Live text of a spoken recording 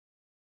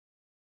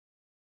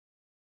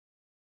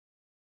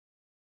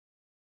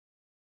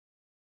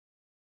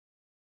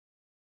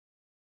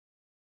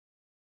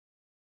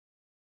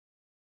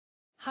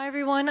Hi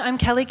everyone, I'm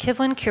Kelly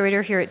Kivlin,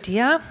 curator here at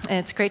DIA, and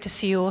it's great to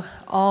see you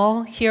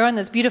all here on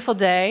this beautiful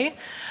day.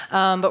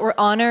 But we're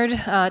honored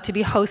to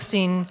be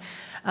hosting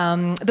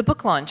the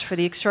book launch for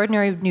the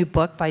extraordinary new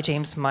book by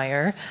James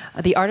Meyer,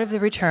 The Art of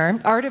Return,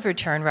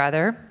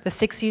 the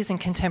 60s and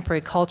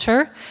Contemporary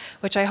Culture,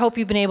 which I hope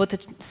you've been able to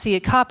see a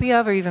copy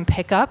of or even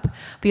pick up.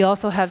 We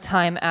also have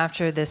time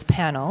after this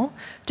panel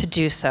to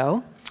do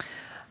so.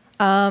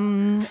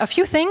 A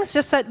few things,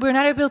 just that we're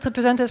not able to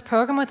present this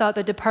program without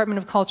the Department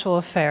of Cultural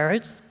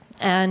Affairs.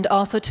 And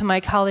also to my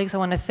colleagues, I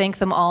want to thank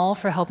them all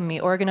for helping me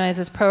organize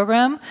this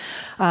program.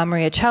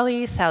 Maria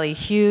Celli, Sally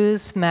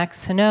Hughes,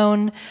 Max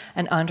Sinone,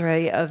 and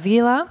Andre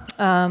Avila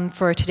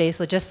for today's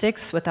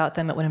logistics. Without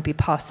them, it wouldn't be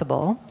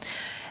possible.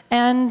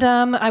 And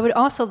I would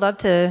also love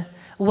to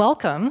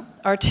welcome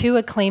our two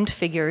acclaimed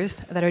figures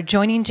that are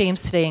joining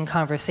James today in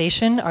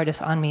conversation,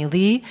 artist An-Mi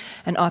Lee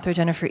and author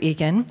Jennifer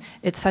Egan.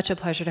 It's such a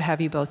pleasure to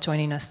have you both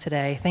joining us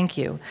today. Thank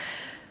you.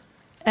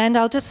 And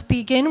I'll just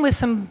begin with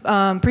some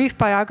brief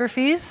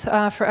biographies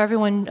for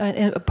everyone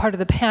a part of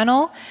the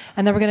panel,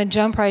 and then we're going to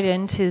jump right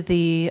into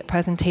the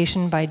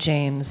presentation by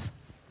James.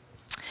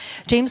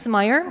 James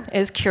Meyer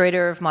is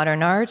curator of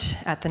modern art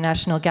at the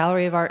National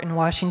Gallery of Art in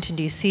Washington,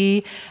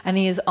 D.C., and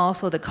he is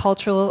also the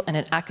cultural and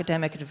an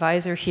academic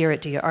advisor here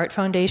at DIA Art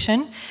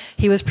Foundation.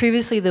 He was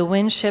previously the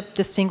Winship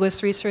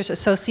Distinguished Research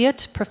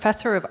Associate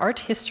Professor of Art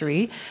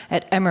History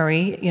at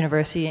Emory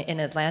University in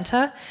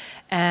Atlanta,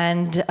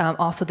 and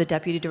also the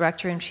Deputy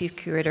Director and Chief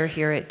Curator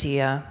here at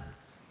DIA.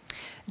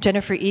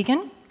 Jennifer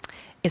Egan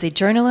is a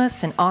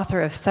journalist and author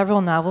of several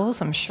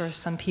novels. I'm sure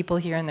some people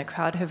here in the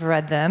crowd have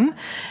read them,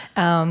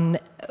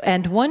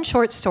 and one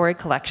short story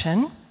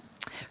collection.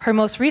 Her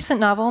most recent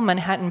novel,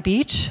 Manhattan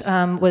Beach,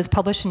 was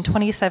published in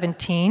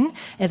 2017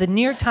 as a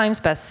New York Times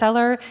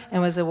bestseller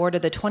and was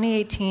awarded the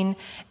 2018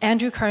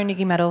 Andrew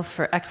Carnegie Medal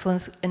for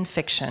Excellence in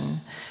Fiction.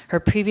 Her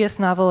previous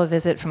novel, A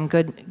Visit from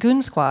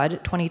Goon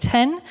Squad,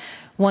 2010,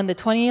 won the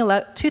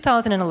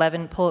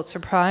 2011 Pulitzer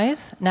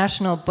Prize,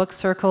 National Book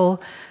Circle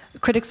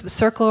Critics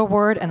Circle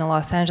Award, and the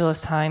Los Angeles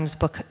Times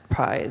Book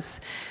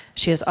Prize.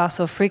 She has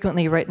also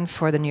frequently written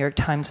for the New York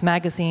Times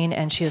Magazine,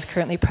 and she is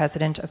currently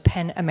president of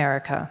PEN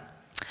America.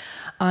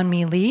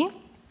 An-Mi Lee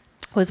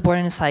was born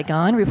in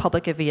Saigon,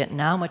 Republic of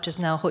Vietnam, which is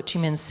now Ho Chi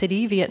Minh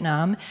City,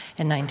 Vietnam,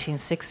 in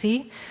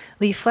 1960.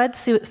 Lee fled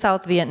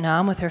South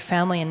Vietnam with her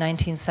family in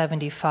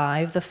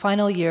 1975, the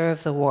final year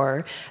of the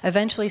war,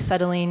 eventually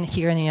settling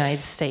here in the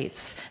United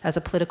States as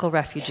a political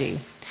refugee.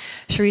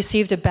 She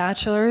received a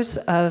Bachelor's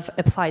of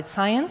Applied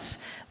Science,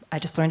 I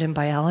just learned in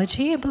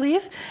biology, I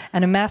believe,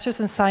 and a Master's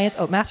of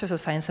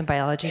Science in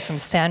Biology from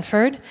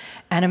Stanford,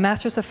 and a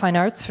Master's of Fine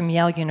Arts from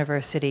Yale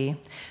University.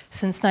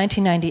 Since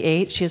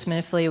 1998, she has been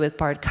affiliated with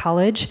Bard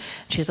College.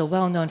 She is a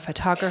well-known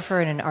photographer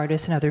and an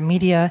artist in other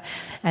media,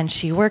 and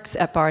she works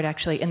at Bard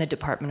actually in the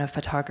Department of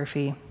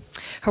Photography.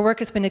 Her work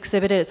has been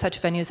exhibited at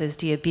such venues as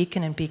DIA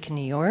Beacon in Beacon,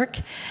 New York,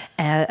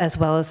 as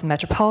well as the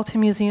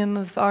Metropolitan Museum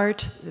of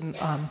Art,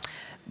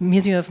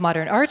 Museum of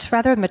Modern Art,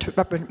 rather,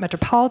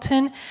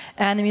 Metropolitan,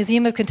 and the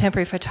Museum of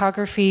Contemporary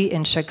Photography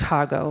in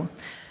Chicago.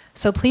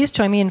 So please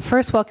join me in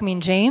first welcoming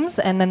James,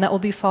 and then that will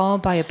be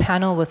followed by a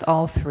panel with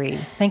all three.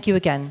 Thank you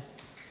again.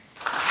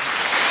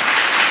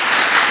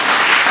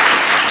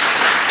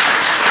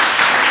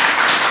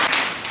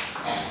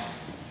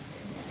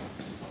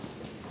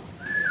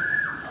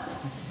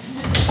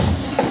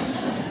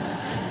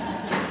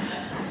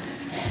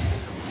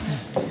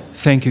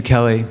 Thank you,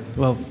 Kelly.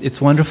 Well,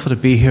 it's wonderful to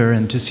be here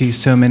and to see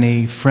so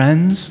many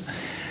friends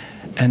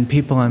and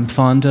people I'm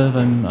fond of.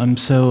 I'm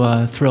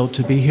so thrilled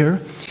to be here.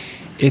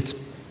 It's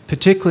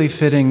particularly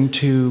fitting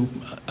to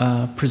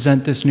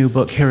present this new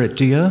book here at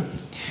DIA,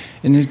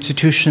 an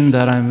institution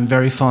that I'm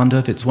very fond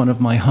of. It's one of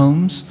my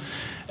homes,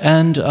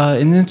 and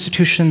an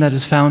institution that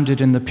is founded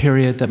in the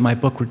period that my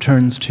book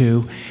returns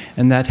to,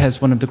 and that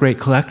has one of the great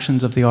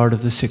collections of the art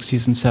of the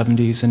 60s and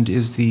 70s and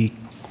is the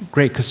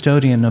great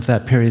custodian of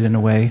that period in a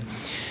way.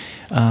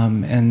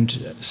 And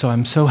so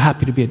I'm so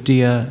happy to be at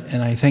DIA,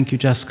 and I thank you,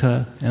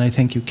 Jessica, and I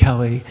thank you,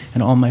 Kelly,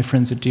 and all my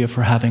friends at DIA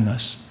for having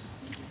us.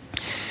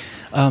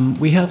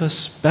 We have a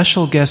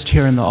special guest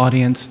here in the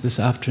audience this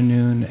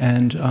afternoon,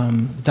 and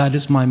that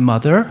is my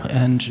mother,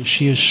 and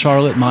she is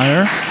Charlotte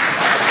Meyer.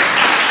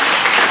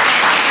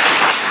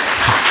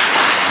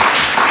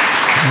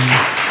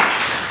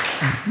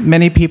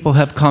 Many people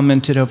have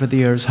commented over the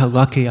years how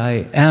lucky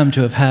I am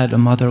to have had a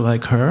mother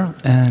like her,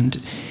 and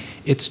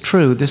it's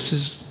true.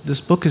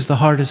 This book is the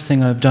hardest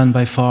thing I've done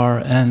by far,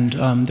 and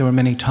there were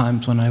many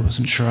times when I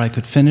wasn't sure I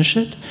could finish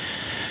it.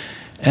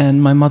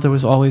 And my mother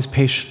was always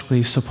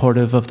patiently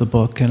supportive of the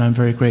book, and I'm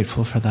very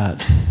grateful for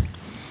that.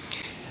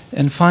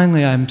 And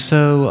finally, I'm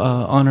so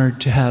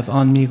honored to have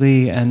An-Mi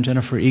Lee and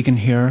Jennifer Egan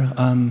here.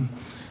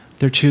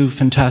 They're two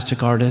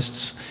fantastic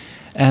artists.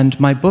 And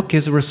my book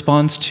is a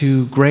response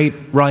to great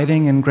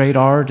writing and great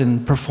art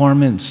and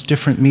performance,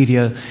 different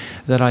media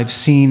that I've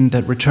seen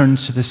that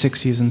returns to the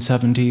 60s and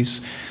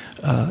 70s.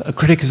 A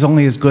critic is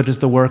only as good as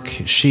the work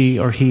she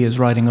or he is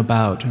writing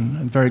about, and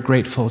I'm very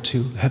grateful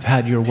to have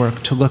had your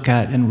work to look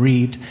at and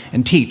read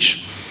and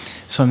teach.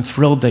 So I'm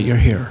thrilled that you're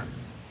here.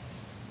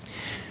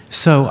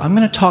 So I'm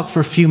going to talk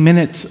for a few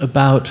minutes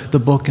about the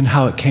book and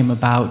how it came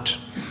about.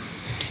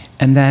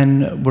 And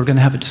then we're going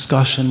to have a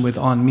discussion with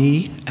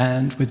Me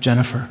and with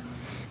Jennifer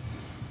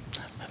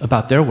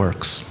about their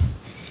works.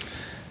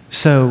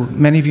 So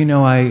many of you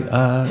know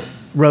I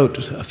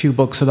wrote a few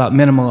books about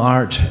minimal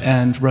art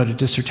and wrote a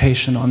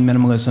dissertation on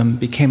minimalism,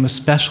 became a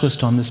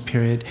specialist on this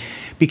period,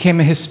 became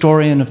a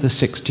historian of the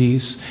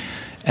 60s,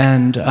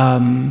 and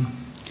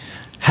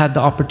had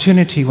the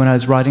opportunity when I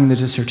was writing the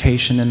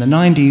dissertation in the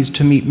 90s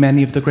to meet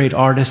many of the great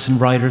artists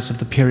and writers of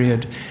the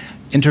period,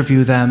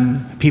 interview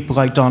them, people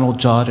like Donald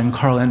Judd and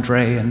Carl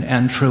Andre and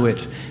Anne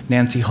Truitt,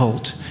 Nancy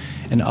Holt,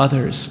 and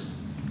others.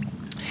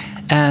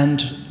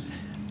 And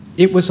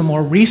it was a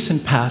more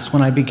recent past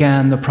when I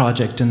began the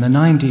project in the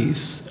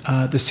 90s.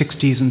 The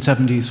 60s and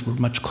 70s were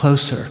much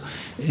closer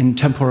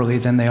temporally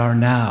than they are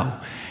now.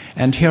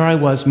 And here I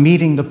was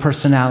meeting the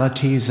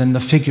personalities and the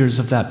figures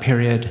of that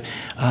period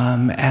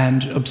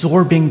and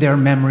absorbing their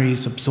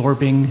memories,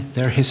 absorbing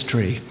their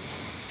history,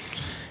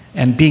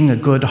 and being a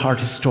good art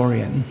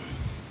historian.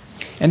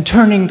 And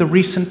turning the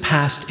recent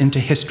past into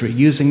history,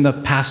 using the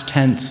past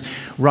tense,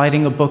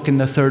 writing a book in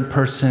the third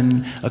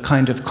person, a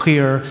kind of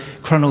clear,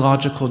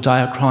 chronological,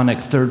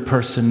 diachronic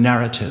third-person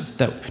narrative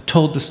that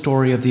told the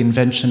story of the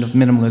invention of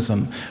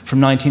minimalism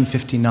from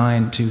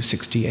 1959 to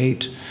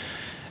 68.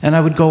 And I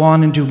would go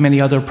on and do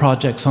many other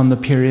projects on the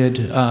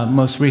period,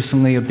 most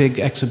recently a big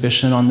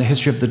exhibition on the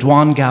history of the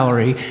Dwan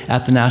Gallery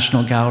at the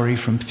National Gallery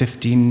from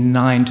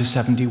 59 to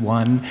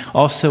 71,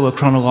 also a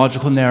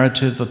chronological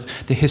narrative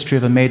of the history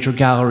of a major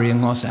gallery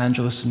in Los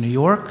Angeles and New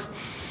York.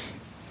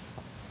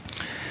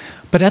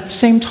 But at the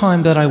same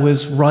time that I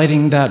was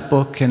writing that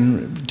book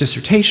and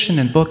dissertation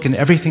and book and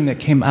everything that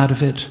came out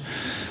of it,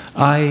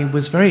 I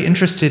was very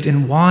interested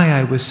in why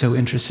I was so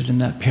interested in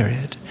that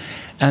period.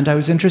 And I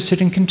was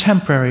interested in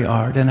contemporary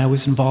art, and I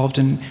was involved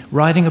in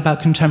writing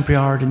about contemporary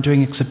art and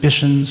doing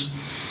exhibitions.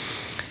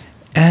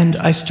 And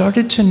I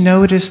started to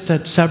notice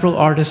that several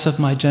artists of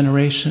my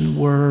generation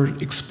were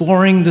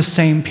exploring the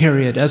same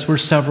period, as were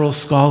several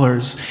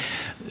scholars.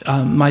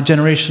 My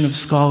generation of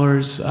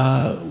scholars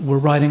were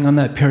writing on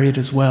that period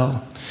as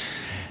well.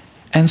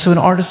 And so an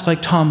artist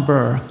like Tom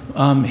Burr,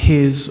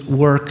 his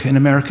work, An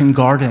American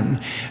Garden,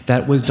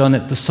 that was done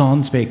at the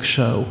Sonsbeek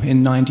show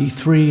in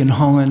 '93 in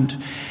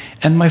Holland,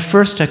 and my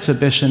first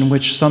exhibition,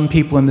 which some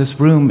people in this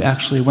room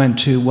actually went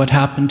to, What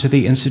Happened to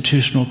the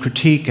Institutional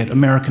Critique at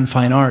American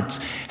Fine Arts,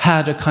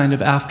 had a kind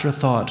of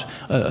afterthought,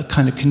 a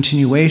kind of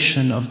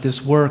continuation of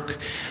this work,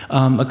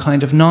 a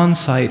kind of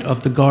non-site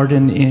of the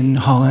garden in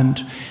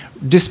Holland,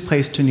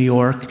 displaced to New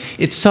York,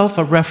 itself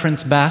a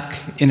reference back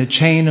in a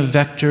chain of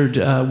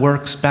vectored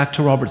works back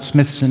to Robert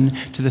Smithson,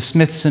 to the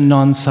Smithson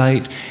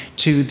non-site,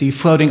 to the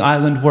floating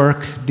island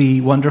work,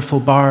 the wonderful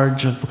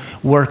barge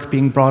of work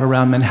being brought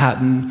around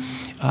Manhattan,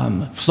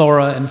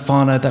 flora and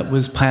fauna that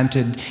was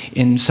planted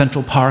in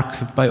Central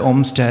Park by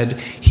Olmsted,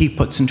 he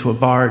puts into a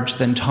barge.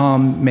 Then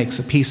Tom makes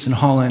a piece in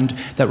Holland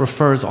that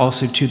refers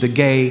also to the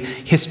gay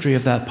history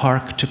of that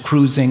park, to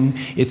cruising.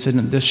 It's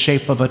in the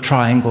shape of a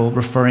triangle,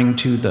 referring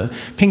to the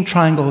pink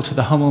triangle, to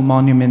the Hummel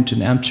Monument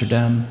in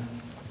Amsterdam.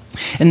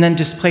 And then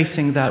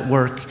displacing that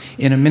work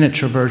in a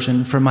miniature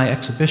version for my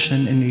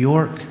exhibition in New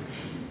York.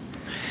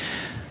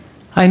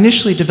 I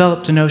initially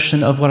developed a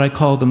notion of what I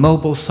call the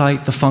mobile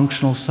site, the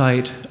functional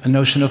site, a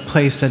notion of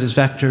place that is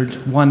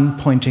vectored, one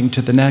pointing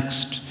to the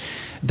next,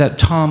 that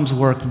Tom's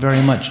work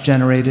very much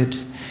generated.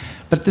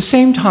 But at the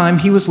same time,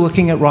 he was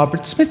looking at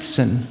Robert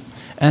Smithson,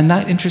 and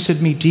that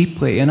interested me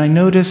deeply. And I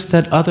noticed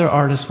that other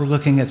artists were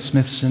looking at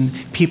Smithson,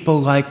 people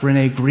like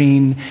Renee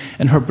Green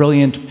and her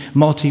brilliant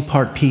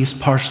multi-part piece,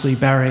 Partially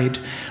Buried,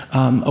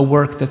 a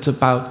work that's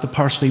about the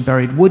partially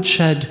buried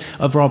woodshed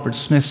of Robert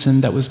Smithson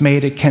that was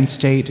made at Kent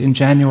State in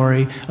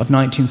January of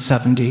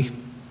 1970.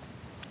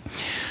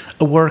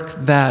 A work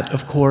that,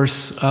 of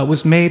course,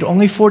 was made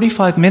only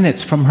 45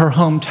 minutes from her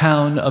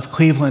hometown of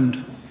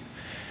Cleveland.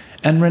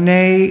 And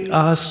Renee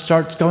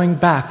starts going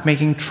back,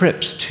 making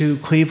trips to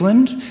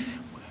Cleveland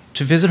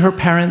to visit her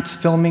parents,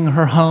 filming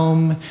her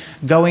home,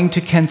 going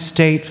to Kent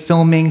State,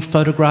 filming,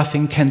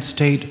 photographing Kent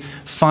State,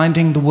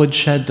 finding the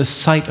woodshed, the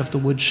site of the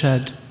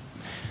woodshed.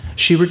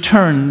 She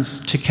returns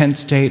to Kent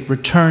State,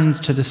 returns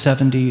to the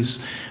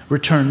 70s,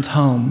 returns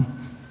home.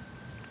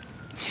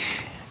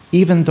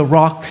 Even the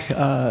rock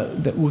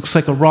that looks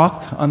like a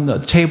rock on the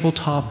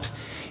tabletop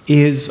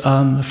is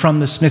from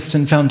the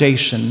Smithson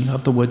Foundation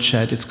of the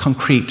woodshed. It's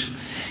concrete.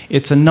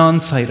 It's a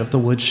non-site of the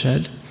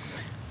woodshed.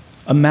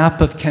 A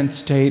map of Kent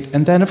State,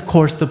 and then, of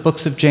course, the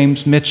books of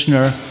James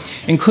Michener,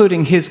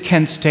 including his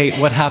Kent State,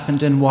 What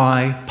Happened and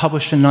Why,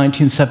 published in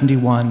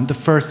 1971, the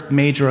first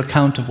major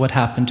account of what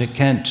happened at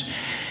Kent.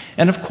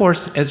 And of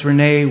course, as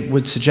Renee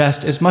would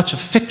suggest, as much a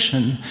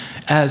fiction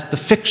as the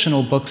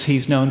fictional books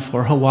he's known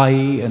for,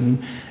 Hawaii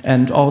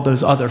and all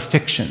those other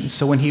fictions.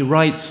 So when he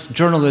writes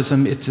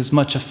journalism, it's as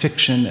much a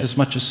fiction, as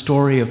much a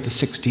story of the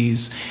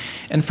 60s.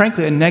 And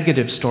frankly, a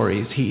negative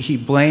stories. He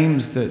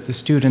blames the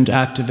student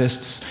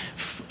activists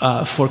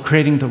for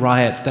creating the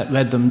riot that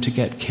led them to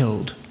get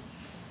killed.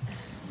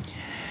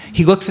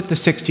 He looks at the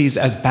 60s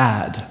as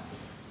bad.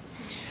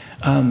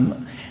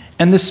 And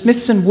the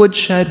Smithson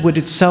woodshed would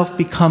itself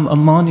become a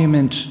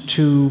monument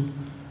to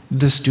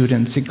the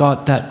students. It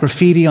got that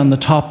graffiti on the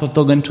top of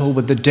the lintel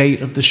with the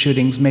date of the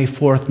shootings, May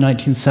 4th,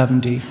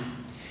 1970.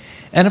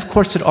 And of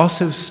course, it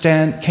also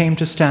came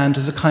to stand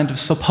as a kind of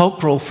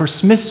sepulchral for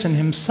Smithson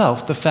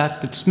himself, the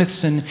fact that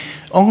Smithson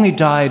only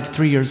died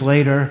 3 years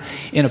later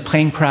in a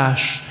plane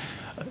crash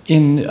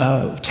in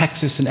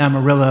Texas, in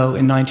Amarillo,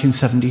 in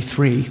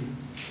 1973.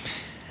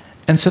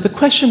 And so the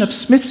question of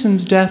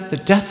Smithson's death, the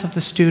death of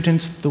the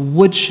students, the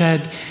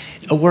woodshed,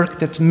 a work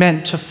that's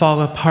meant to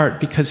fall apart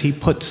because he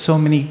put so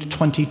many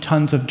 20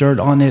 tons of dirt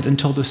on it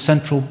until the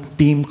central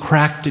beam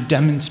cracked to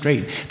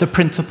demonstrate the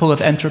principle of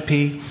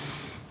entropy,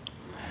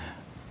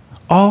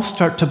 all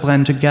start to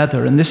blend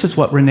together. And this is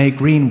what Renee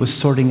Green was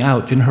sorting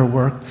out in her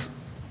work.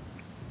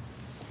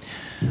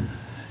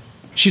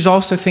 She's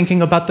also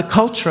thinking about the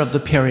culture of the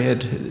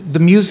period, the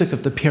music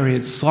of the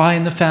period, Sly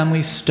and the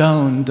Family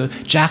Stone, the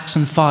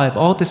Jackson 5,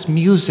 all this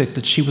music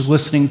that she was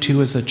listening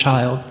to as a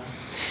child.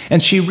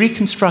 And she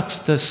reconstructs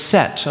the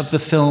set of the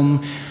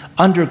film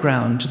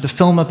Underground, the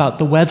film about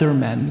the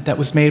Weathermen that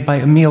was made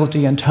by Emile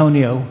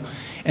D'Antonio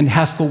and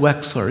Haskell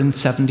Wexler in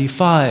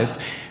 '75.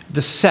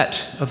 The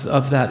set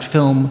of that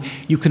film,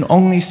 you can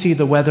only see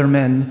the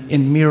Weathermen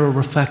in mirror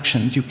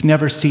reflections. You can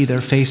never see their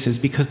faces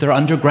because they're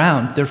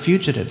underground, they're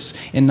fugitives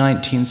in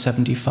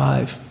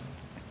 1975.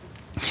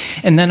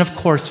 And then, of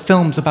course,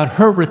 films about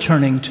her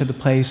returning to the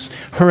place,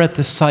 her at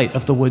the site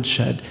of the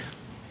woodshed.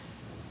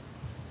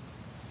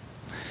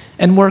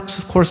 And works,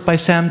 of course, by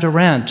Sam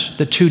Durant,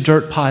 The Two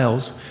Dirt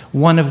Piles,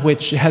 one of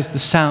which has the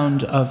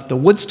sound of the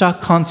Woodstock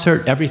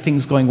concert,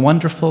 everything's going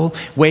wonderful,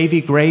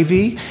 wavy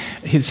gravy,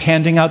 he's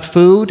handing out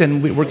food,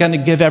 and we're going to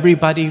give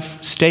everybody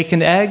steak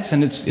and eggs,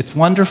 and it's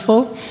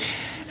wonderful.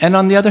 And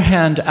on the other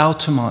hand,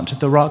 Altamont,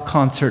 the rock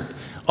concert,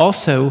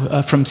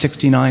 also from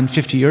 '69,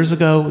 50 years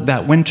ago,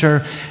 that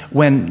winter,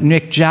 when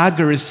Mick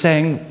Jagger is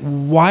saying,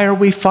 why are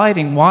we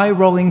fighting? Why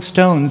Rolling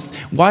Stones?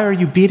 Why are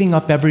you beating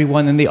up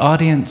everyone in the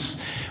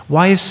audience?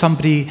 Why is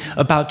somebody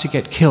about to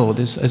get killed,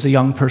 as a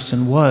young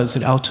person was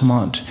at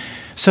Altamont?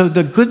 So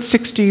the good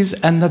 60s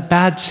and the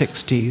bad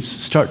 60s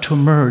start to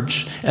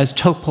emerge as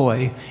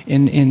topoi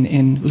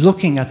in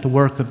looking at the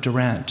work of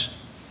Durant.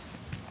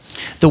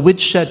 The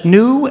woodshed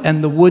knew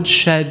and the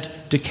woodshed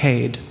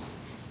decayed.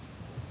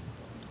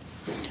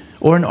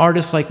 Or an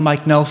artist like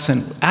Mike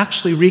Nelson,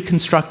 actually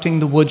reconstructing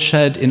the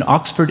woodshed in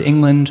Oxford,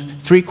 England,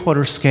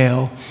 3/4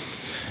 scale,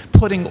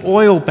 putting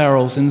oil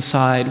barrels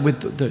inside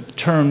with the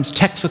terms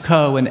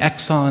Texaco and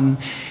Exxon,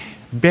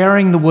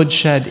 burying the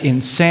woodshed in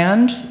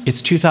sand.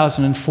 It's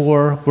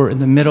 2004, we're in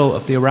the middle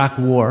of the Iraq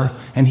War,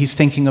 and he's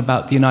thinking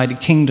about the United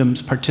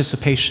Kingdom's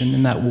participation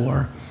in that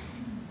war.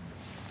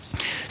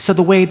 So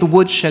the way the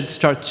woodshed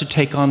starts to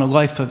take on a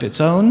life of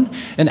its own,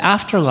 an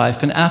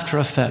afterlife, an after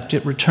effect,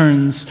 it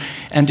returns,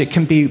 and it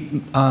can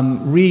be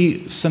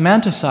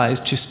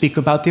re-semanticized to speak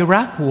about the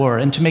Iraq War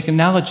and to make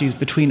analogies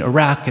between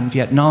Iraq and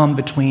Vietnam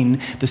between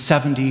the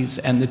 70s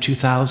and the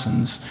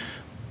 2000s.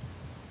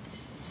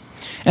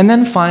 And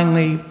then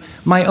finally,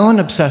 my own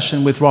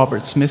obsession with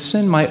Robert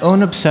Smithson, my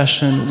own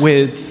obsession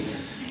with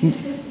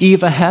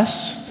Eva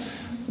Hess,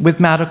 with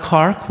Mata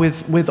Clark,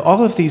 with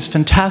all of these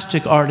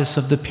fantastic artists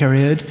of the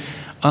period,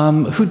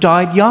 who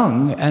died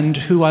young and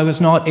who I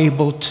was not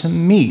able to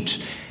meet.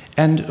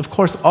 And of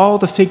course, all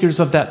the figures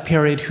of that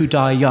period who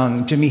die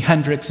young, Jimi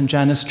Hendrix and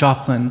Janis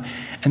Joplin,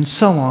 and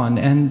so on.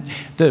 And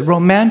the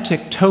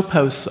romantic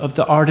topos of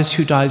the artist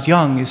who dies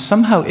young is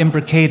somehow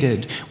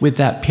imbricated with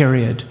that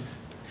period.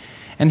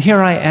 And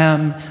here I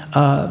am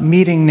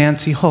meeting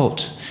Nancy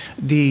Holt,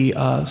 the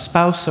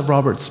spouse of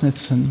Robert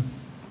Smithson.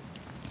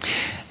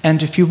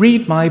 And if you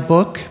read my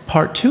book,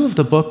 part 2 of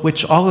the book,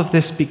 which all of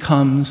this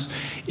becomes,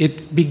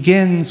 it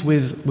begins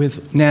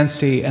with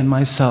Nancy and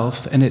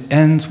myself, and it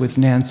ends with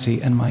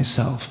Nancy and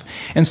myself.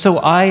 And so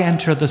I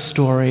enter the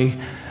story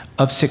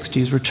of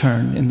 60s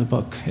Return in the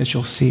book, as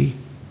you'll see.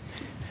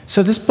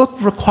 So this book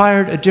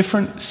required a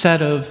different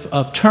set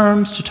of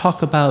terms to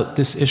talk about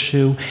this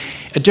issue,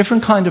 a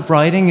different kind of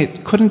writing.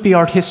 It couldn't be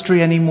art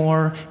history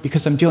anymore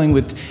because I'm dealing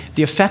with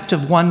the effect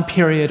of one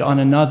period on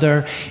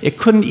another. It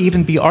couldn't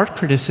even be art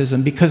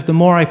criticism because the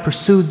more I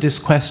pursued this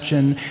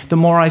question, the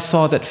more I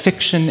saw that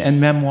fiction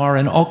and memoir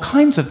and all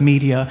kinds of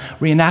media,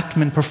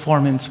 reenactment,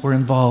 performance were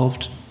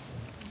involved.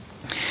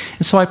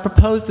 And so I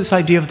proposed this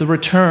idea of the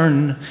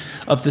return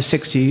of the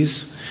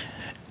 60s.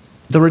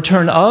 The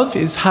return of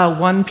is how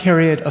one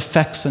period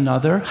affects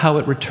another, how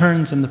it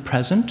returns in the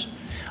present.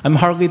 I'm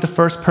hardly the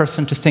first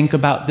person to think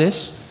about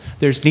this.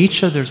 There's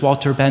Nietzsche, there's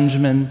Walter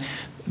Benjamin,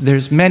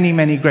 there's many,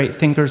 many great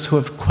thinkers who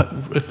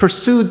have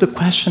pursued the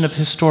question of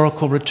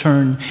historical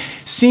return,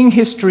 seeing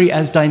history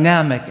as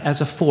dynamic, as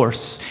a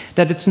force,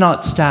 that it's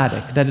not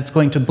static, that it's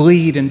going to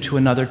bleed into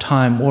another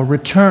time or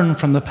return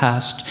from the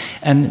past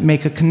and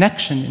make a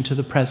connection into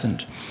the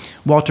present.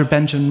 Walter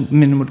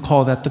Benjamin would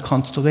call that the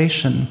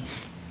constellation.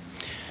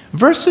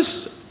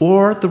 Versus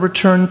or the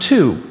return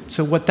to.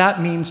 So what that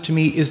means to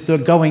me is the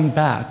going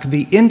back,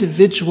 the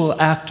individual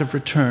act of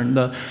return,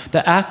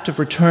 the act of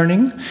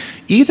returning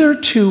either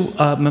to,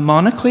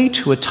 mnemonically,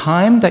 to a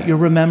time that you're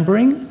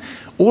remembering,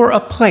 or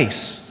a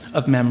place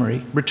of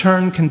memory.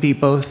 Return can be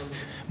both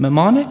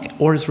mnemonic,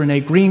 or as Renee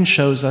Green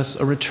shows us,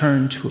 a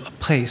return to a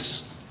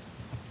place.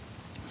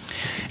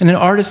 And an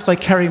artist like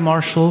Carrie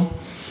Marshall,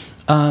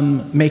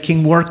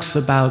 making works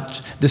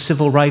about the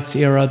civil rights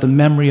era, the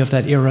memory of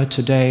that era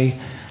today,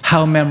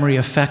 how memory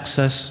affects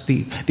us,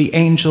 the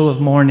angel of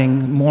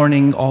mourning,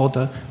 mourning all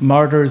the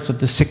martyrs of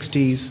the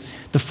 60s,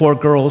 the 4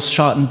 girls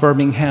shot in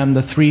Birmingham,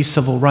 the 3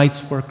 civil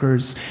rights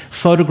workers,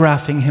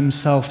 photographing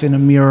himself in a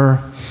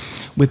mirror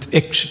with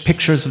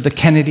pictures of the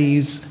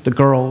Kennedys, the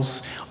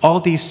girls, all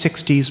these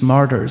 60s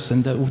martyrs,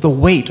 and the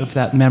weight of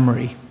that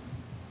memory.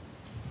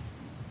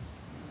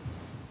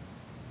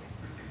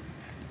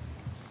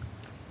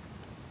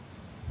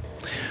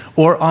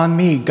 Or on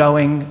me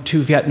going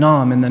to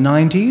Vietnam in the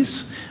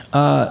 90s,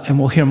 and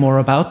we'll hear more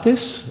about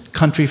this,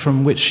 country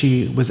from which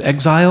she was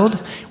exiled,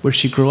 where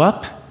she grew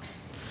up,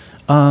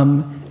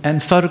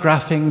 and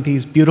photographing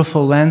these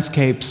beautiful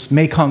landscapes,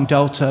 Mekong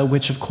Delta,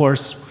 which of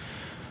course,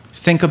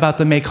 think about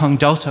the Mekong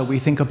Delta, we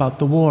think about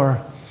the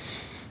war,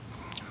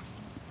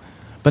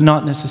 but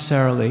not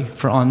necessarily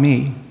for On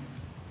Me.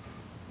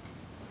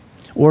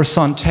 Or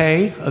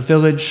Santé, a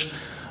village,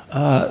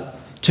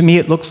 to me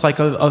it looks like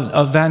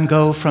a Van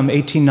Gogh from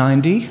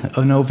 1890,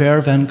 a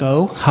Nouvelle Van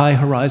Gogh, high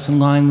horizon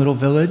line little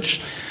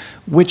village,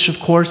 which of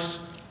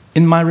course,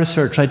 in my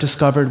research I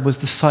discovered was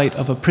the site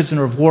of a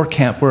prisoner of war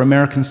camp where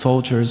American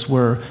soldiers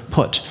were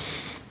put.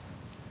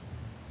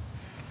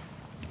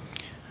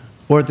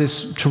 Or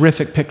this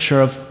terrific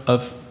picture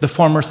of the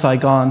former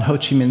Saigon, Ho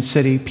Chi Minh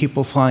City,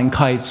 people flying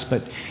kites,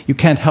 but you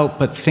can't help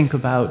but think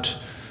about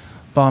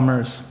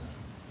bombers.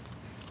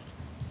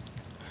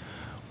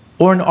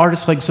 Or an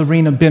artist like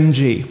Zarina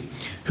Bimji,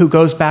 who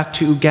goes back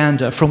to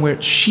Uganda, from where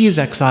she's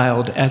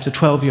exiled as a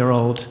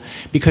 12-year-old,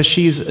 because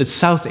she's of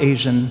South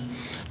Asian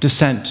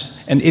descent.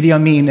 And Idi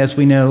Amin, as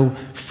we know,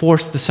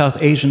 forced the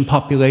South Asian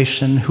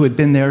population, who had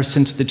been there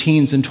since the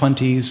teens and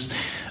 20s,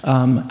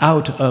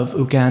 out of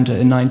Uganda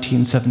in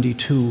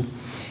 1972.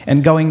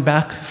 And going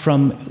back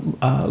from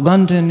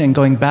London and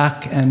going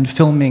back and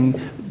filming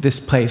this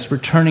place,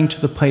 returning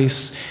to the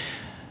place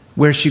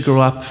where she grew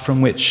up,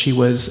 from which she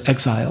was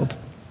exiled.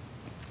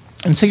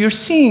 And so you're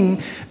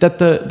seeing that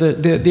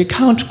the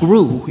account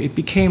grew. It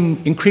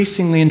became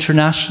increasingly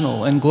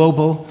international and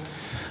global.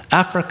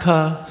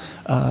 Africa,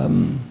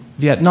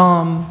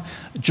 Vietnam,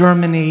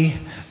 Germany,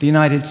 the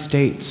United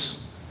States.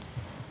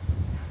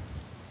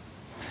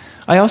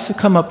 I also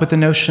come up with the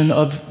notion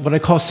of what I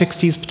call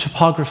 60s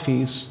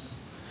topographies.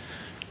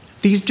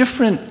 These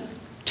different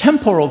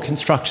temporal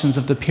constructions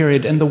of the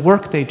period and the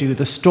work they do,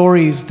 the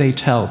stories they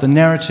tell, the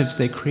narratives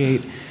they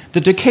create.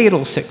 The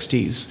decadal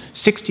 60s,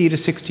 60 to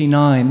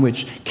 69,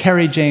 which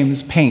Kerry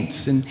James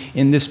paints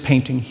in this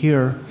painting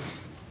here.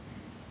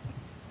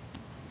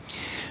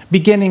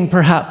 Beginning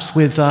perhaps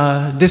with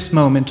this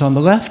moment on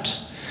the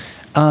left,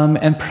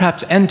 and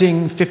perhaps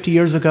ending 50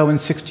 years ago in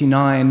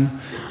 69,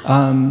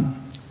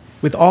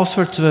 with all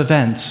sorts of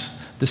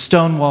events. The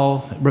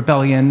Stonewall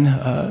Rebellion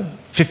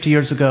 50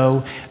 years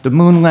ago, the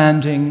moon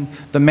landing,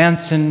 the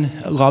Manson,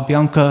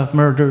 LaBianca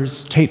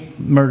murders, Tate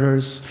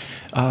murders,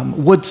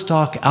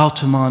 Woodstock,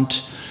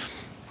 Altamont,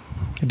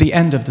 the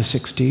end of the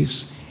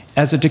 60s,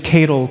 as a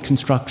decadal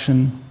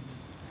construction.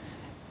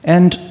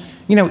 And,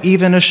 you know,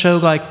 even a show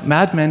like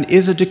Mad Men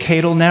is a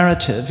decadal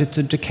narrative. It's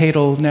a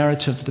decadal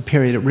narrative of the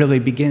period. It really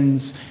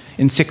begins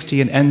in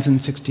 60 and ends in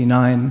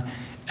 69.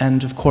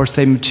 And, of course,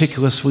 they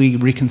meticulously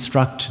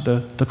reconstruct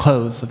the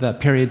close of that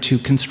period to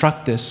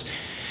construct this.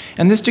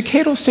 And this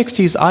decadal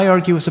 60s, I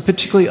argue, is a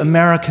particularly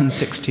American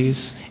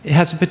 60s. It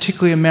has a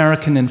particularly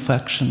American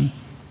inflection.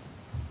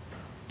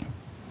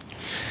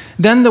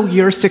 Then the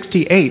year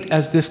 68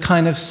 as this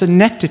kind of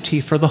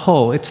synecdoche for the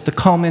whole. It's the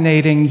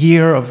culminating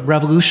year of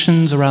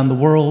revolutions around the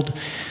world,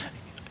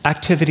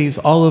 activities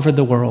all over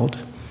the world.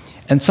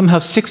 And somehow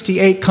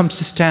 68 comes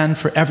to stand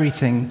for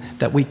everything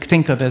that we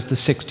think of as the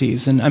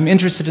 60s. And I'm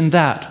interested in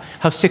that,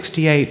 how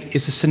 68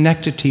 is a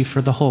synecdoche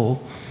for the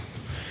whole.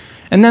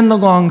 And then the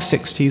long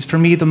 60s, for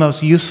me the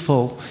most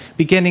useful,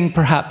 beginning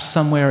perhaps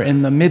somewhere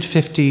in the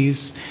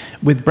mid-50s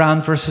with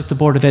Brown versus the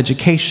Board of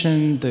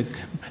Education, the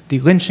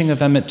lynching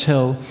of Emmett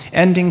Till,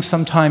 ending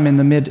sometime in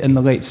the mid and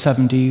the late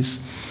 70s,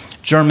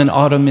 German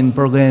autumn in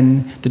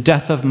Berlin, the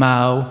death of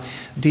Mao,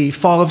 the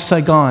fall of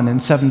Saigon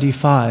in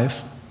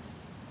 75.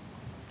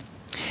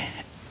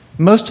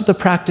 Most of the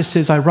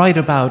practices I write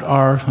about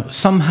are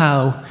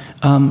somehow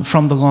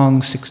from the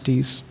long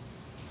 60s.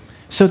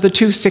 So the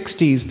two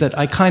 60s that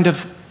I kind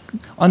of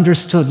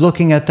understood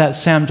looking at that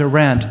Sam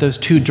Durant, those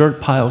two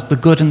dirt piles, the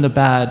good and the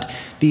bad,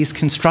 these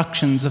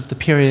constructions of the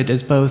period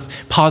as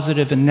both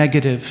positive and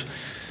negative,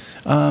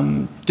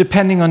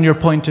 depending on your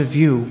point of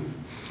view.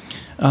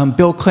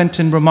 Bill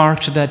Clinton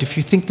remarked that if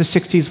you think the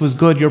 60s was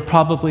good, you're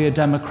probably a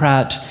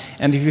Democrat,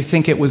 and if you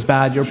think it was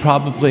bad, you're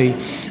probably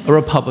a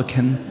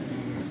Republican.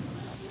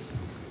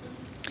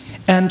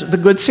 And the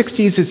good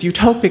 60s is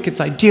utopic,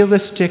 it's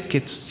idealistic,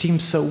 it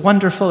seems so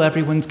wonderful,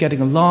 everyone's getting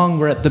along.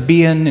 We're at the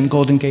Bean in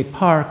Golden Gate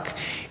Park.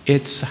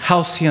 It's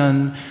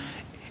halcyon,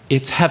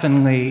 it's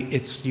heavenly,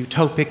 it's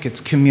utopic,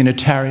 it's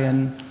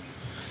communitarian.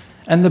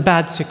 And the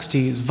bad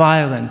 60s,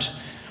 violent,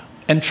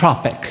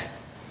 entropic,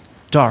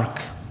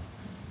 dark.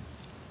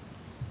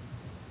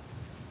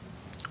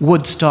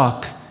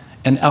 Woodstock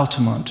and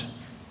Altamont.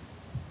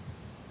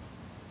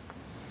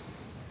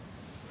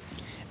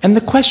 And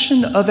the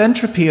question of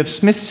entropy, of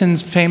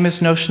Smithson's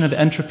famous notion of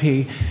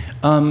entropy,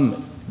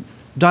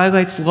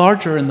 dilates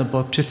larger in the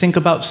book to think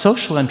about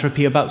social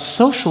entropy, about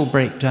social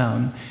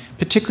breakdown,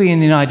 particularly in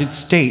the United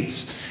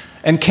States,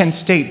 and Kent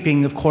State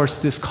being, of course,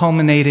 this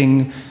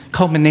culmination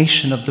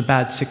of the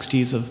bad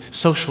 60s of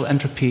social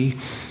entropy.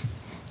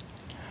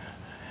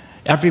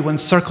 Everyone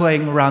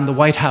circling around the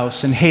White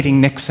House and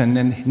hating Nixon,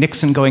 and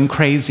Nixon going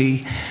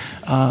crazy.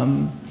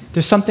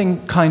 There's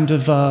something kind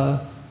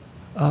of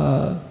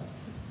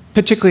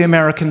particularly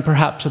American,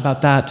 perhaps,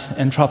 about that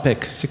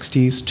entropic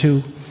 60s,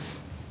 too.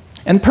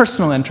 And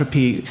personal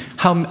entropy,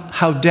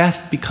 how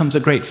death becomes a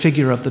great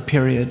figure of the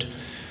period,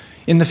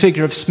 in the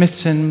figure of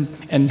Smithson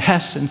and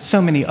Hess and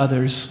so many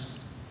others.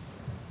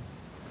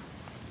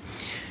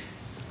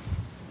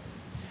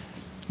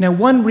 Now,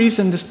 one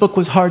reason this book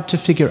was hard to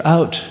figure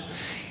out,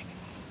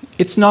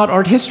 it's not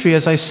art history,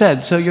 as I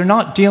said, so you're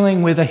not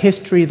dealing with a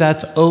history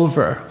that's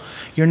over.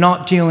 You're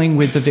not dealing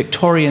with the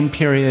Victorian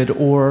period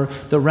or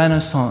the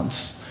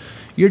Renaissance.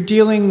 You're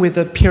dealing with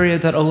a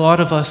period that a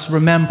lot of us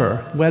remember,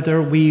 whether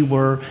we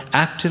were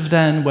active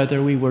then,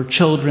 whether we were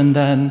children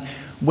then,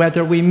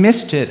 whether we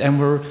missed it and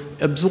were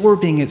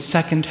absorbing it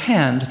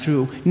secondhand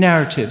through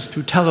narratives,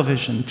 through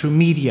television, through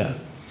media.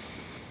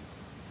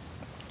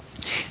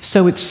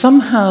 So it's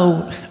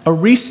somehow a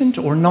recent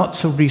or not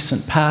so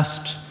recent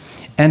past,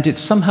 and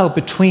it's somehow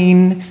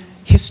between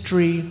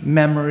history,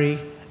 memory,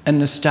 and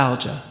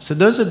nostalgia. So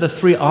those are the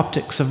three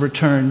optics of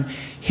return: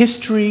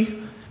 history,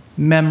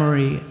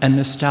 memory, and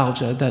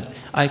nostalgia that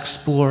I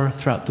explore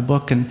throughout the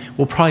book, and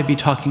we'll probably be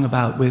talking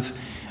about with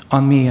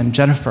Ami and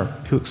Jennifer,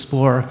 who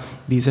explore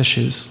these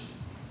issues.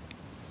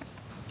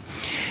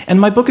 And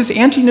my book is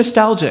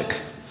anti-nostalgic.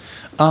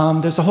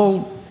 There's a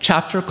whole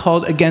chapter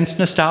called Against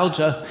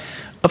Nostalgia.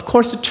 Of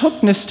course, it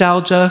took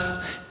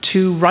nostalgia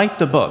to write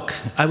the book.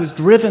 I was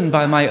driven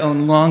by my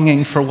own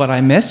longing for what I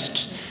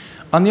missed.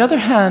 On the other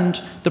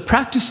hand, the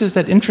practices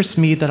that interest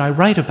me, that I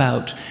write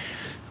about,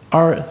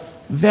 are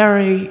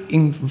very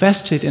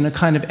invested in a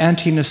kind of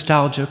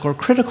anti-nostalgic or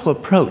critical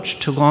approach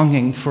to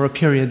longing for a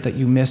period that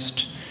you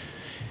missed.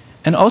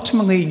 And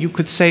ultimately, you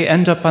could say,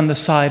 end up on the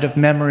side of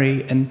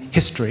memory and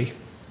history.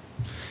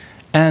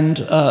 And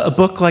a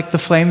book like The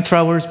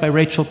Flamethrowers by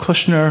Rachel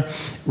Kushner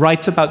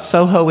writes about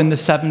Soho in the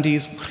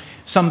 70s.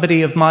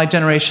 Somebody of my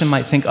generation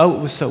might think, oh,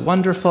 it was so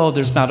wonderful,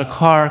 there's Mata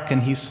Clark,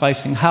 and he's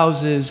slicing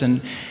houses,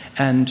 and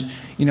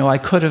you know, I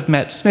could have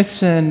met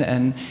Smithson,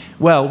 and,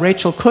 well,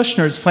 Rachel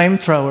Kushner's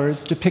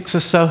Flamethrowers depicts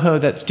a Soho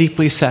that's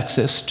deeply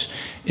sexist,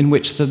 in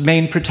which the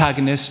main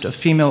protagonist, a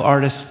female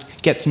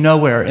artist, gets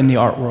nowhere in the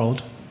art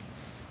world.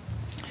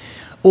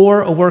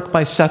 Or a work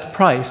by Seth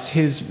Price,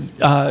 his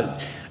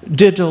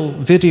digital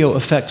video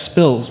effect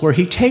Spills, where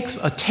he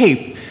takes a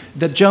tape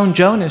that Joan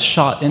Jonas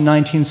shot in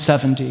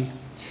 1970,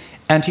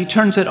 and he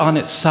turns it on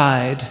its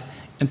side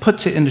and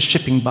puts it in a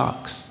shipping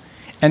box.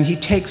 And he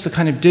takes a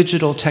kind of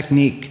digital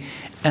technique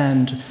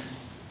and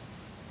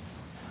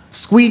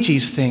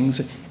squeegees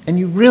things, and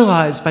you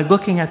realize by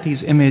looking at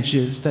these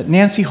images that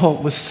Nancy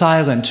Holt was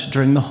silent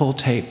during the whole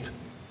tape.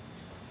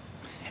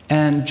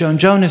 And Joan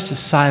Jonas is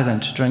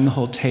silent during the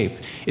whole tape.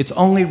 It's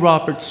only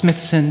Robert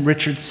Smithson,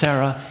 Richard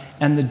Serra,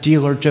 and the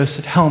dealer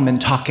Joseph Hellman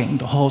talking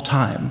the whole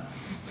time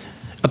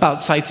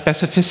about site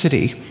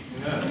specificity.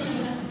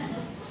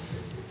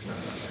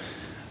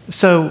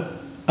 So,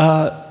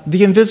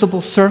 The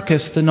Invisible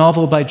Circus, the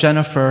novel by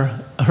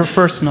Jennifer, her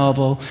first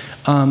novel,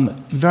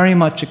 very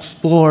much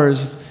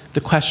explores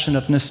the question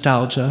of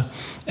nostalgia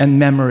and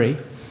memory,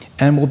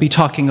 and we'll be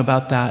talking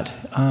about that.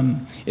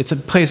 It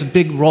plays a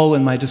big role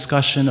in my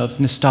discussion of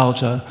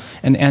nostalgia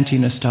and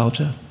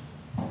anti-nostalgia.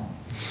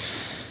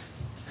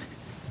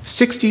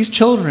 60s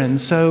children,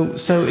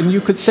 and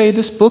you could say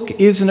this book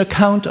is an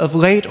account of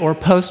late or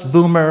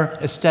post-boomer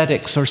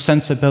aesthetics or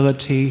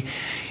sensibility.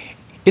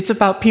 It's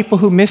about people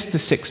who missed the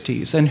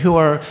 60s and who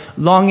are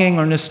longing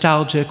or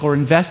nostalgic or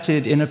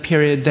invested in a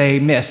period they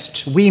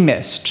missed, we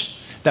missed,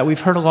 that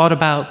we've heard a lot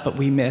about, but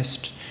we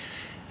missed.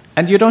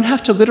 And you don't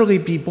have to literally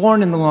be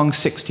born in the long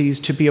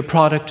 60s to be a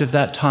product of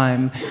that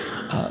time.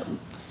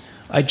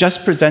 I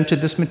just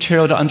presented this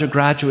material to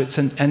undergraduates,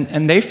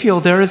 and they feel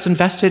they're as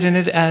invested in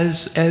it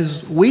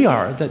as we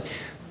are, that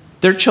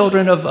they're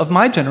children of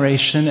my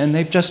generation, and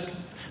they just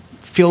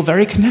feel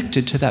very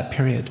connected to that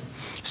period.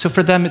 So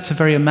for them, it's a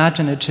very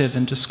imaginative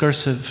and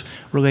discursive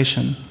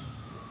relation.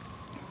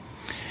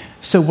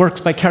 So works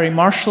by Cary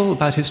Marshall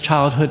about his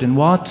childhood in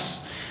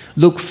Watts.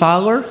 Luke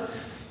Fowler,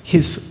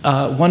 his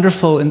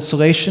wonderful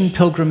installation,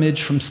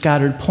 Pilgrimage from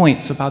Scattered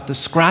Points, about the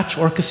Scratch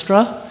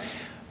Orchestra,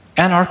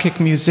 anarchic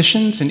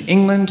musicians in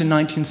England in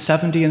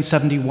 1970 and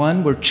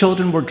 71, where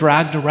children were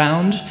dragged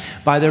around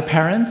by their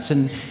parents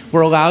and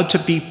were allowed to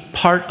be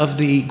part of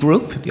the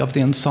group, of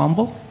the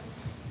ensemble.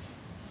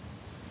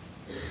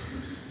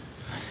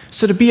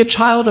 So to be a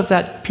child of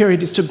that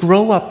period is to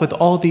grow up with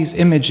all these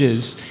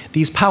images,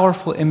 these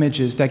powerful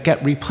images that get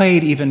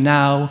replayed even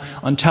now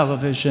on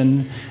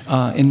television,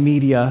 in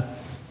media.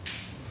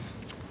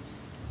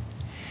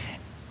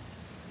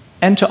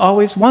 And to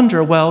always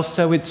wonder, well,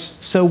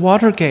 so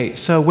Watergate,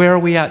 so where are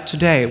we at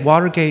today?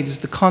 Watergate is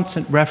the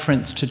constant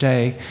reference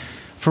today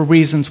for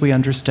reasons we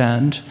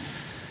understand.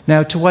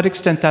 Now, to what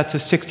extent that's a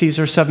 60s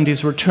or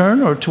 70s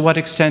return, or to what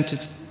extent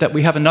it's that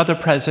we have another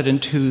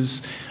president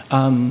who's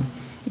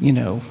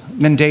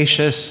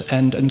mendacious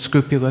and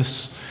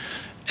unscrupulous,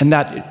 and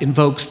that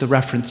invokes the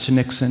reference to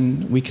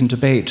Nixon, we can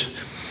debate.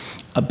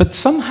 But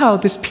somehow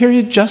this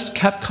period just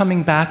kept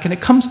coming back, and it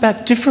comes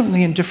back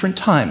differently in different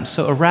times.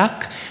 So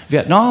Iraq,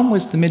 Vietnam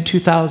was the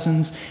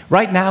mid-2000s.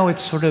 Right now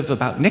it's sort of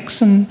about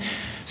Nixon.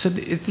 So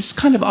this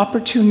kind of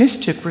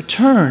opportunistic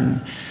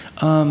return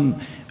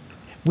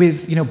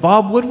with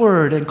Bob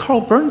Woodward and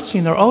Carl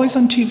Bernstein, they're always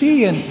on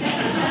TV, and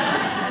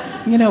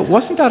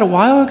wasn't that a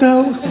while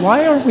ago?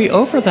 Why are we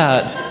over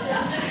that?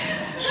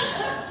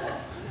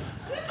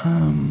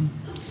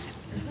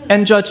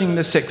 And judging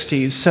the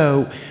 60s,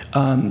 so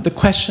the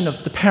question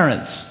of the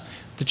parents,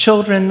 the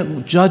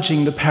children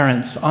judging the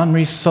parents,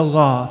 Henri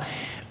Sola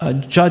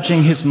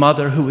judging his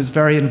mother, who was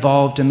very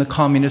involved in the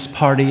Communist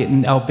Party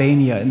in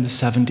Albania in the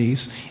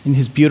 70s, in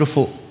his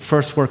beautiful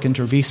first work,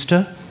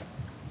 Intervista.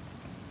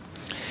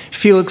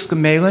 Felix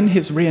Gemelin,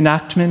 his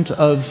reenactment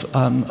of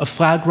a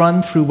flag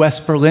run through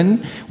West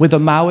Berlin with a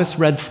Maoist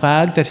red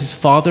flag that his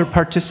father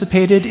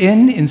participated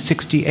in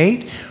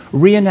 '68,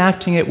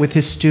 reenacting it with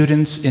his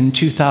students in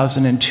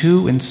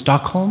 2002 in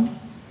Stockholm.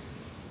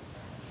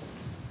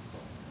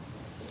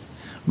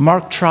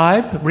 Mark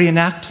Tribe,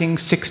 reenacting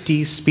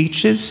 60s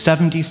speeches,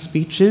 70s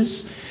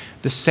speeches,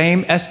 the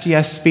same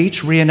SDS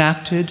speech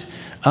reenacted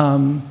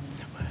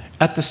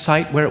at the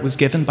site where it was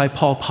given by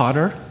Paul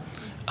Potter.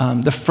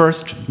 The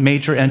first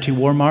major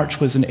anti-war march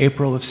was in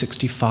April of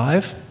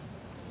 '65.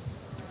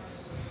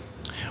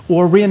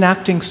 Or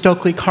reenacting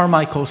Stokely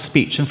Carmichael's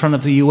speech in front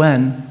of the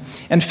UN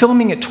and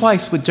filming it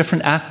twice with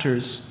different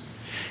actors.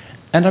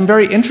 And I'm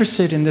very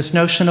interested in this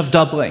notion of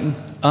doubling.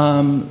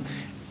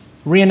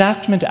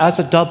 Reenactment as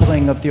a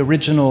doubling of the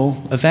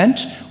original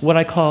event, what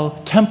I call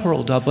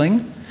temporal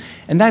doubling.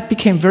 And that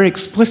became very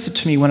explicit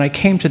to me when I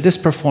came to this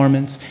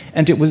performance,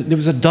 and there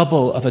was a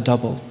double of a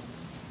double.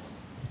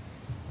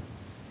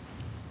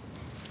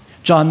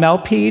 John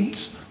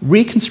Malpede's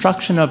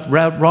reconstruction of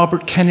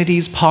Robert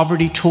Kennedy's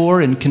poverty tour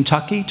in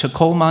Kentucky to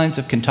coal mines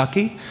of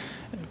Kentucky,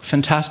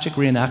 fantastic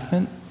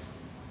reenactment.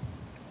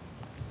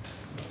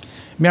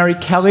 Mary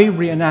Kelly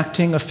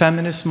reenacting a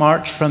feminist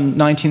march from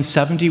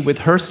 1970 with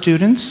her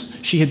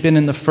students. She had been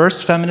in the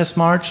first feminist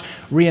march,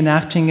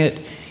 reenacting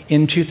it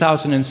in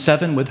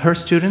 2007 with her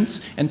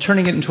students, and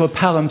turning it into a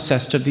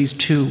palimpsest of these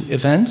two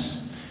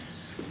events.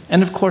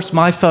 And of course,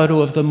 my photo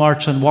of the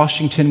March on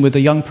Washington with a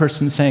young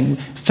person saying,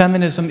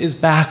 "Feminism is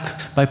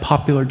back by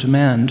popular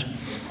demand."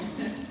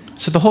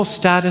 So the whole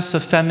status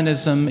of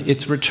feminism,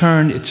 its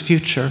return, its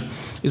future,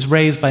 is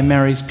raised by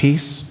Mary's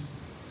piece.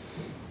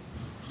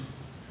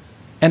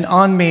 And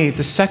On Me,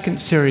 the second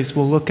series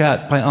we'll look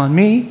at by On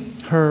Me,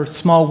 her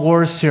Small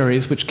Wars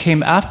series, which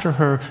came after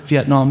her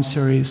Vietnam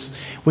series,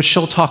 which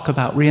she'll talk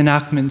about,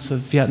 reenactments of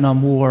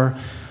Vietnam War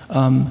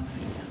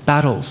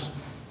battles.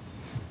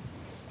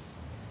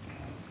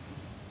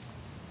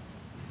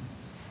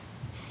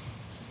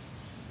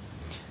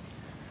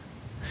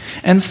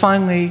 And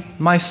finally,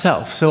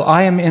 myself. So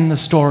I am in the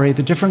story.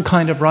 The different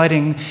kind of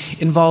writing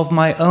involve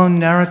my own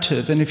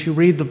narrative. And if you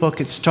read the book,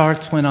 it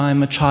starts when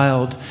I'm a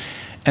child,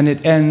 and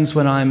it ends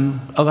when I'm,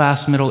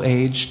 alas,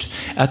 middle-aged,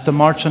 at the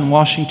March on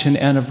Washington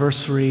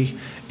anniversary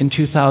in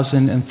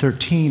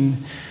 2013.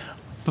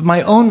 But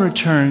my own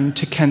return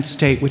to Kent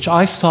State, which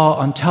I saw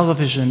on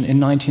television in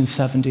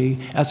 1970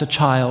 as a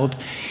child,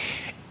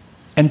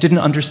 and didn't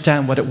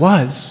understand what it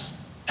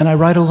was. And I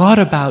write a lot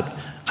about,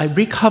 I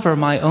recover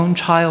my own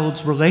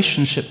child's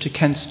relationship to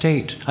Kent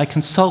State. I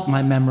consult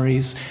my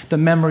memories, the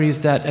memories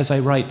that, as I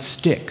write,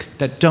 stick,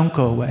 that don't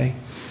go away.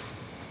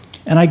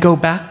 And I go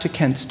back to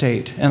Kent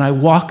State, and I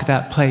walk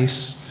that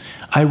place.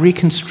 I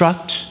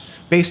reconstruct,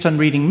 based on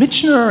reading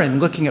Michener and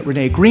looking at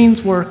Renee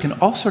Green's work and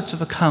all sorts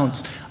of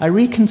accounts, I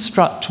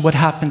reconstruct what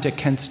happened at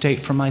Kent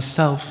State for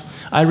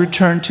myself. I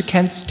return to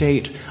Kent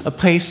State, a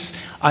place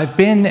I've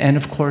been and,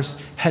 of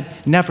course, had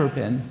never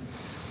been.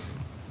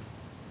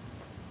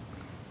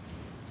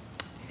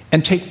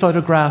 And take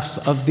photographs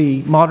of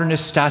the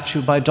modernist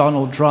statue by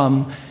Donald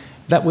Drum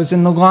that was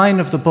in the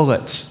line of the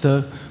bullets.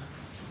 The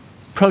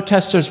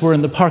protesters were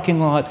in the parking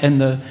lot,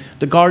 and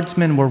the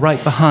guardsmen were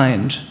right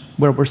behind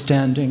where we're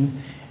standing,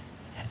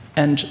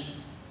 and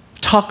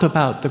talk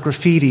about the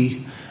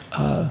graffiti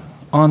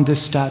on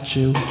this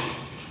statue.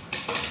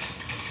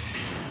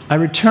 I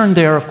returned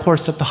there, of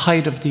course, at the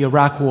height of the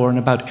Iraq War in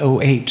about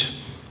 '08.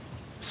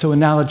 So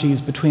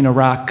analogies between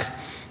Iraq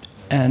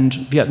and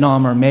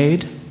Vietnam are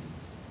made.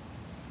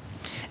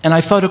 And I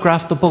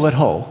photographed the bullet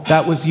hole.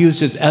 That was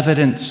used as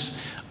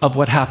evidence of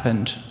what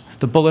happened,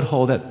 the bullet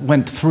hole that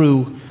went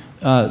through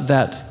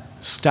that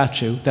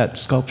statue, that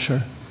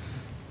sculpture.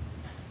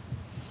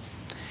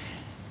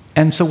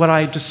 And so what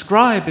I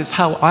describe is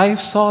how I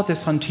saw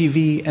this on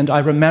TV and I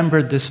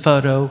remembered this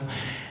photo,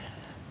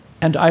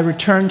 and I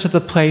returned to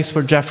the place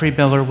where Jeffrey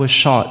Miller was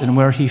shot and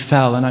where he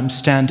fell, and I'm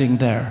standing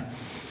there.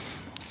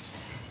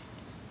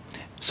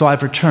 So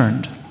I've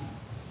returned.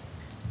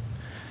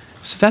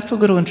 So that's a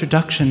little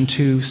introduction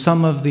to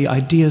some of the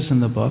ideas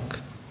in the book,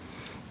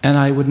 and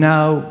I would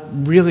now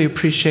really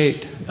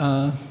appreciate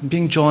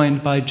being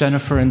joined by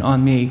Jennifer and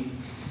Anmi.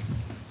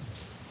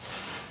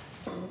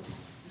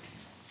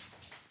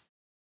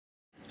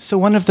 So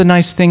one of the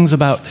nice things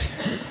about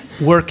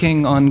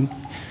working on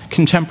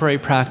contemporary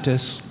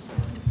practice,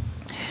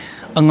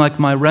 unlike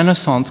my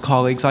Renaissance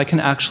colleagues, I can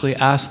actually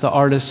ask the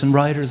artists and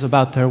writers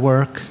about their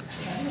work.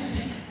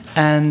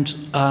 And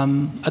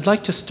I'd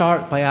like to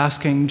start by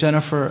asking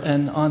Jennifer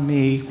and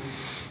Anmi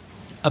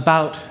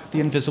about The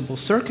Invisible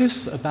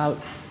Circus, about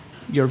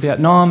your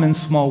Vietnam and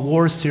Small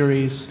War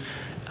series.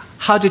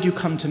 How did you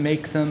come to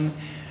make them?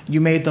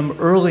 You made them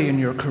early in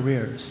your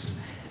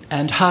careers.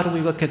 And how do we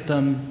look at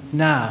them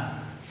now?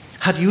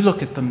 How do you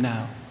look at them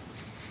now?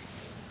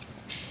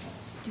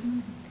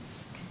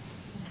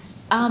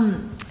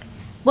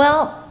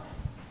 Well,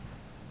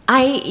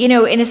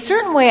 in a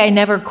certain way, I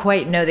never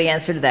quite know the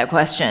answer to that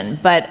question,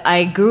 but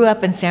I grew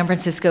up in San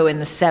Francisco in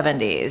the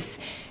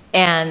 70s,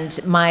 and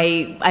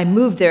I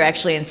moved there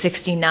actually in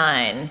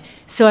 '69.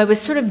 So I was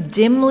sort of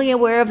dimly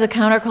aware of the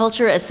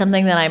counterculture as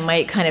something that I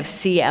might kind of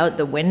see out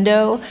the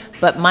window,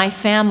 but my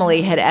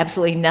family had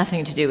absolutely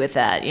nothing to do with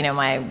that.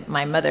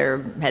 My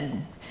mother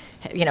had,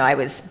 I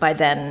was by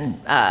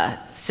then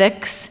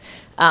 6.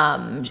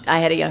 I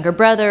had a younger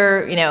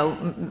brother,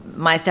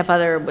 my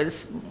stepfather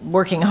was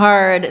working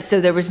hard, so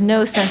there was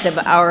no sense of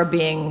our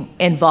being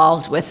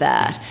involved with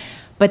that.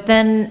 But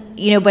then,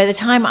 by the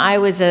time I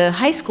was a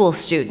high school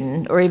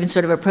student, or even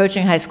sort of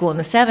approaching high school in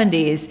the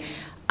 70s,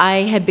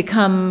 I had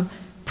become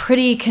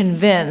pretty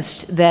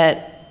convinced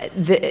that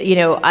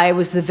I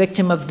was the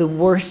victim of the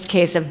worst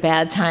case of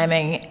bad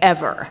timing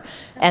ever.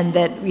 And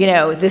that,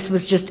 this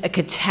was just a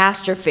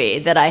catastrophe,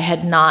 that I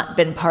had not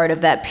been part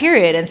of that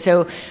period. And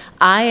so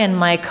I and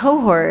my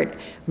cohort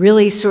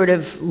really sort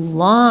of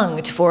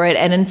longed for it,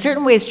 and in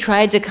certain ways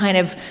tried to kind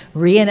of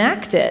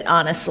reenact it,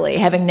 honestly,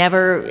 having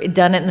never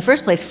done it in the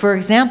first place. For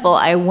example,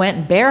 I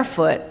went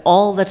barefoot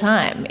all the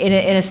time. In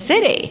a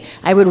city,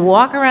 I would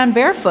walk around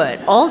barefoot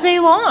all day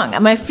long.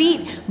 My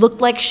feet looked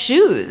like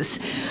shoes.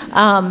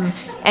 And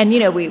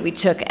we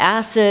took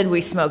acid,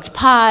 we smoked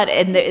pot,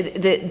 and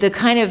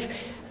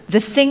the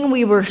thing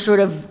we were sort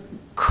of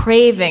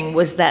craving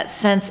was that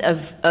sense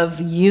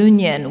of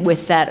union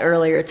with that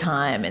earlier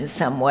time in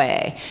some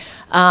way.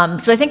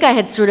 So I think I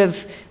had sort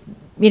of,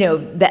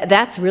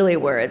 that's really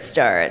where it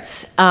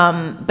starts.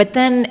 But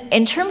then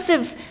in terms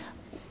of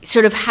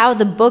sort of how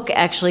the book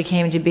actually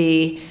came to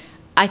be,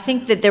 I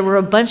think that there were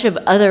a bunch of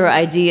other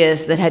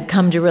ideas that had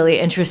come to really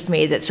interest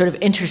me that sort of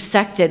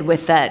intersected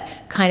with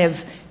that kind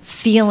of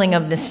feeling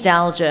of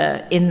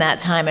nostalgia in that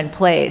time and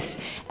place.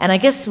 And I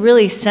guess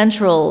really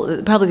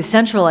probably the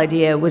central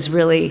idea was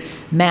really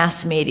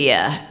mass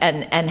media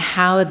and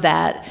how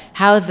the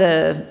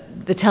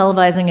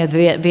televising of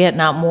the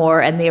Vietnam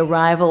War and the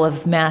arrival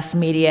of mass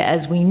media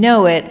as we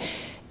know it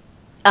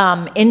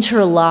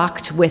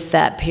interlocked with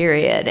that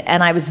period.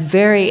 And I was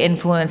very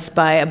influenced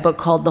by a book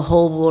called The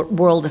Whole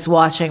World is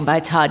Watching by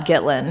Todd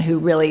Gitlin, who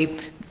really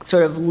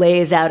sort of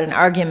lays out an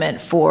argument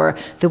for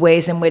the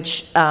ways in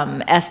which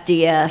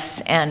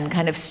SDS and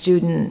kind of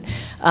student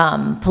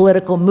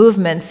political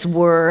movements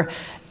were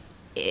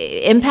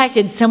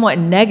impacted somewhat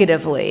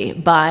negatively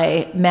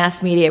by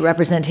mass media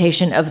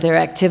representation of their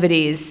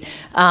activities,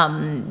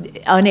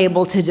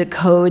 unable to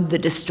decode the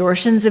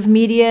distortions of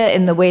media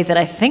in the way that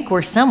I think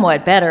we're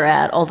somewhat better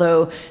at,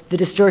 although the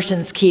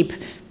distortions keep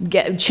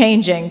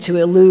changing to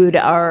elude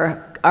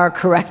our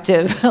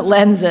corrective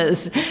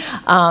lenses.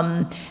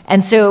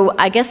 And so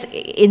I guess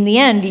in the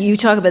end, you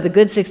talk about the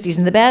good 60s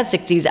and the bad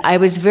 60s, I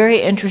was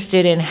very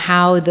interested in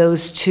how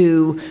those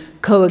two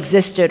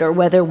coexisted or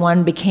whether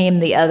one became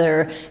the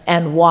other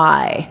and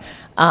why.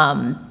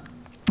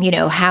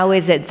 How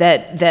is it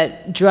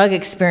that drug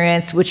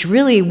experience, which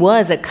really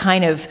was a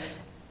kind of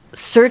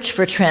search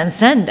for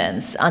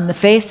transcendence on the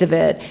face of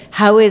it,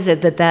 how is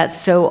it that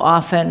so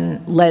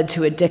often led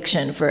to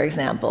addiction, for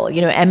example?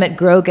 Emmett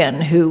Grogan,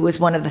 who was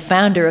one of the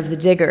founder of the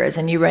Diggers,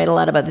 and you write a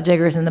lot about the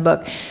Diggers in the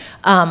book,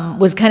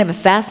 was kind of a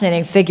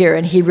fascinating figure,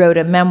 and he wrote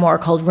a memoir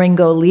called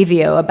Ringo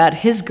Livio about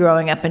his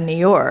growing up in New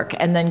York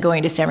and then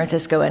going to San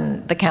Francisco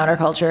and the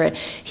counterculture.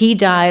 He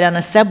died on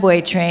a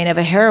subway train of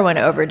a heroin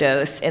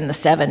overdose in the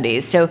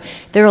 70s. So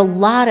there are a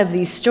lot of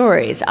these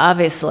stories,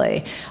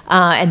 obviously.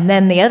 And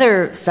then the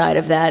other side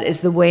of that is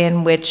the way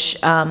in which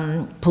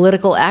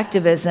political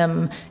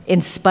activism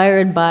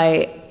inspired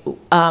by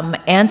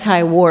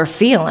anti-war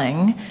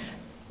feeling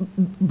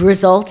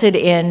resulted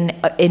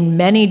in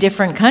many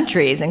different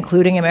countries,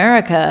 including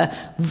America,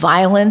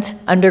 violent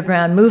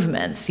underground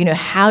movements. You know,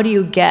 how do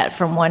you get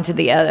from one to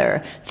the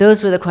other?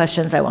 Those were the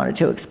questions I wanted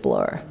to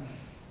explore.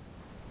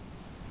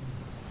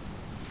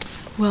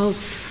 Well,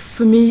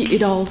 for me,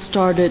 it all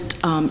started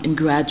in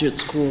graduate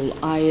school.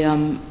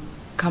 I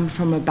come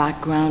from a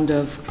background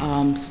of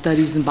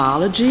studies in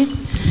biology,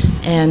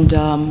 and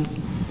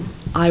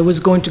I was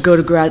going to go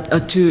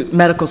to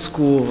medical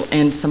school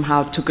and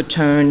somehow took a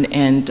turn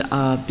and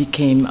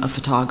became a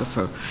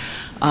photographer.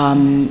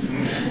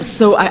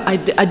 So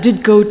I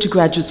did go to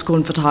graduate school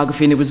in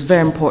photography, and it was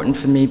very important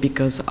for me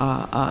because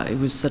it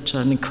was such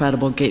an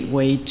incredible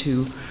gateway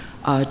to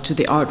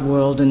the art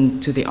world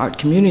and to the art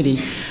community.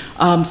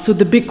 So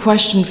the big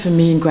question for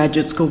me in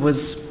graduate school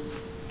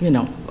was, you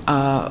know,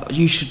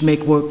 you should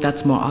make work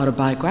that's more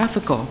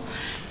autobiographical.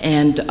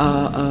 And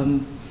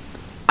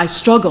I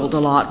struggled a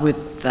lot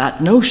with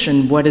that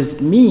notion. What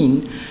does it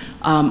mean?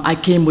 I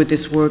came with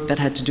this work that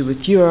had to do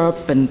with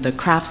Europe and the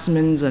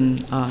craftsmen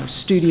and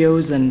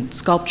studios and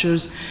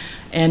sculptures,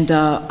 and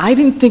I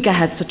didn't think I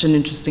had such an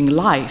interesting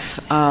life.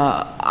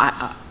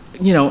 I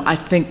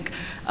think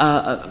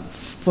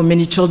for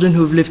many children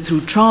who've lived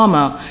through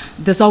trauma,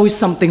 there's always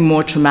something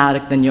more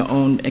traumatic than your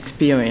own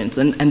experience,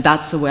 and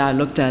that's the way I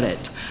looked at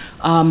it.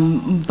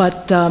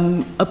 But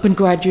upon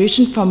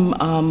graduation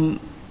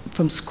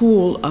from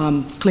school,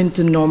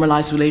 Clinton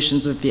normalized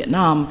relations with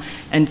Vietnam,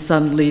 and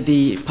suddenly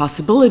the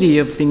possibility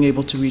of being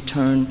able to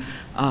return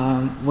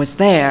was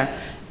there,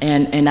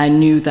 and I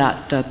knew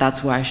that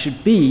that's where I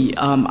should be.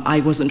 I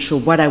wasn't sure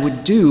what I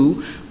would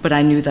do, but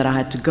I knew that I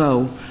had to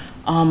go.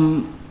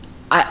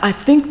 I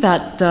think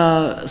that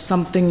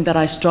something that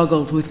I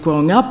struggled with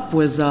growing up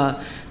was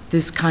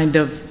this kind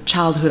of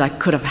childhood I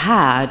could have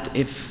had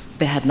if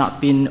there had not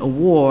been a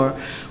war,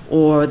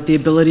 or the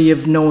ability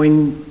of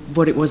knowing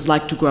what it was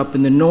like to grow up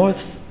in the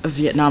north of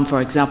Vietnam, for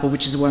example,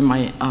 which is where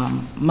my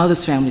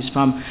mother's family is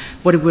from,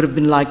 what it would have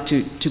been like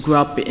to grow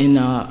up in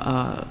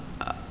a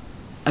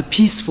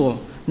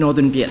peaceful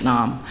northern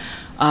Vietnam.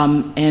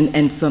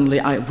 And suddenly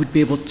I would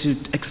be able to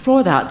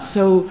explore that.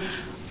 So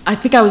I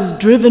think I was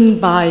driven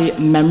by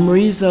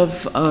memories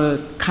of a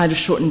kind of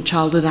shortened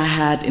childhood I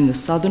had in the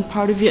southern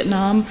part of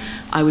Vietnam.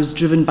 I was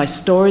driven by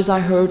stories I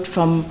heard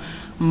from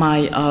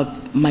my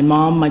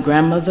mom, my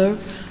grandmother.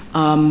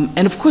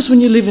 And of course,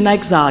 when you live in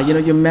exile, you know,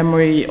 your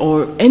memory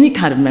or any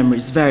kind of memory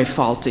is very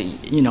faulty,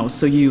 you know,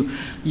 so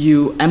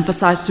you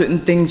emphasize certain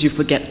things, you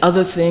forget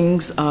other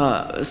things,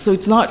 so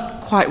it's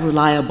not quite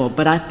reliable.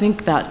 But I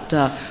think that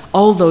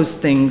all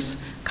those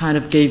things kind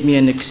of gave me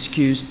an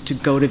excuse to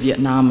go to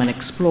Vietnam and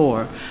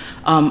explore.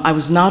 I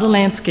was not a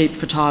landscape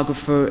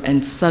photographer,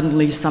 and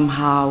suddenly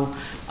somehow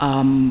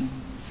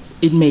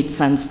it made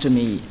sense to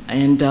me.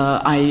 And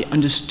I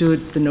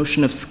understood the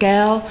notion of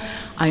scale.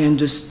 I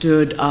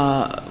understood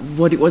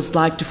what it was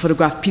like to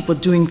photograph people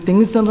doing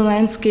things in the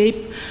landscape,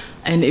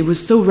 and it was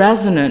so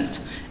resonant.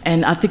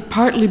 And I think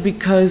partly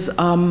because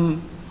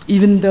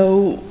even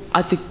though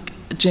I think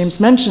James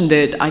mentioned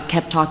it, I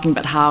kept talking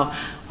about how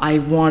I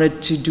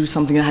wanted to do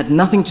something that had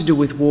nothing to do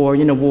with war.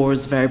 You know, war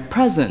is very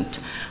present.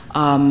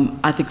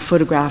 I think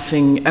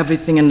photographing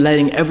everything and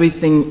letting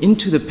everything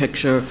into the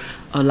picture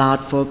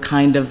allowed for a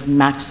kind of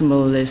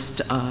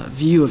maximalist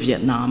view of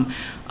Vietnam.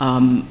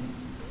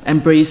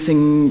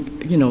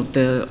 Embracing, you know,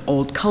 the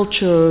old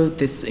culture,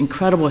 this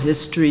incredible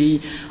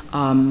history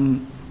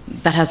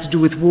that has to do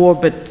with war,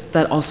 but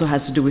that also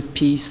has to do with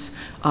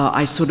peace.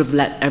 I sort of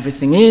let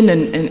everything in,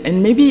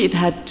 and maybe it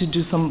had to do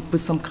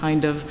with some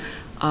kind of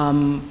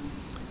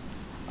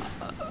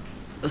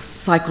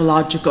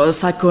psychological or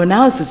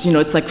psychoanalysis. You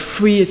know, it's like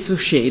free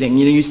associating.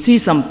 You know, you see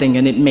something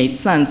and it made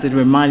sense. It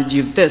reminded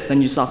you of this,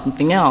 and you saw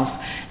something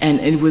else.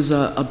 And it was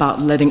about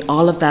letting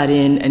all of that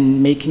in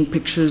and making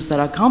pictures that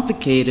are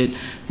complicated,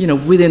 you know,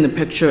 within the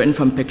picture and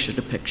from picture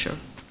to picture.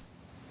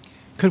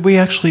 Could we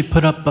actually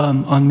put up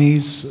on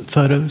these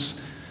photos?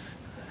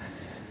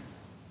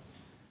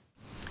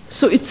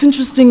 So it's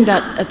interesting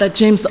that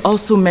James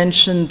also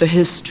mentioned the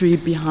history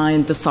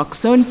behind the Soc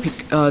Son,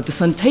 the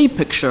Son Tay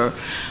picture.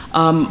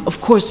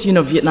 Of course, you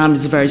know, Vietnam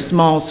is very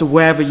small, so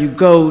wherever you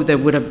go, there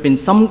would have been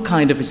some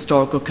kind of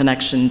historical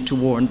connection to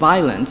war and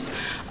violence.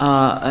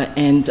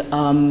 And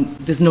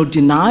there's no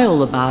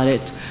denial about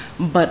it.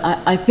 But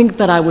I think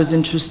that I was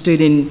interested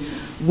in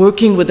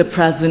working with the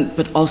present,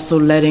 but also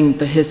letting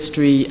the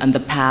history and the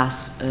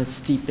past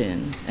steep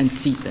in and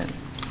seep in.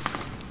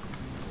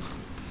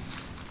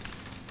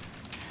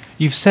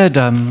 You've said,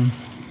 I'm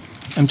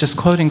just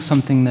quoting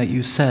something that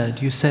you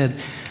said. You said,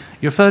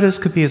 your photos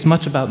could be as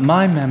much about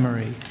my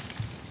memory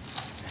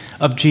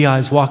of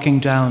GIs walking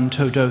down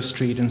To Do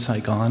Street in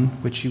Saigon,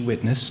 which you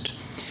witnessed,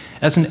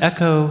 as an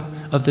echo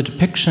of the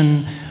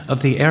depiction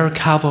of the air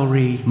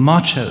cavalry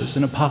machos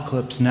in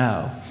Apocalypse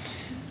Now.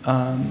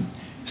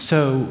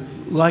 So,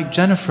 like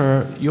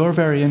Jennifer, you're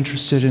very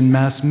interested in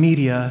mass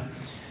media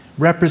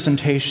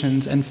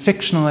representations and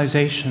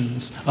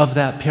fictionalizations of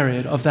that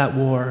period, of that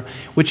war,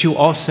 which you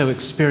also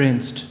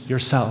experienced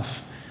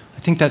yourself. I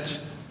think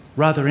that's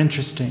rather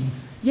interesting.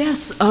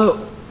 Yes,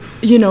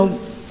 you know,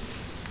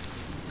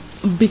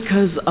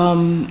 Because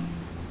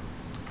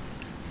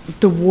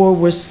the war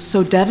was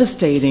so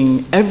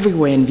devastating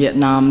everywhere in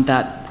Vietnam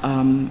that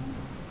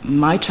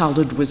my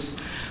childhood was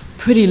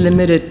pretty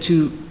limited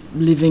to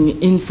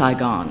living in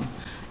Saigon,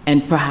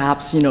 and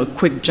perhaps, you know, a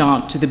quick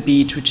jaunt to the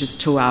beach, which is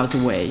 2 hours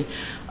away.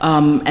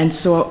 And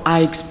so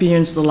I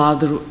experienced a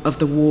lot of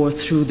the war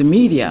through the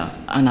media,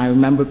 and I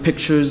remember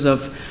pictures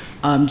of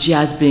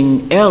GIs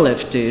being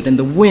airlifted, and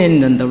the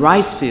wind and the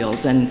rice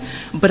fields,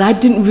 but I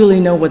didn't really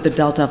know what the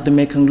Delta of the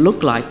Mekong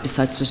looked like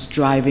besides just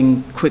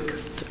driving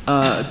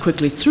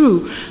quickly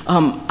through.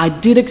 I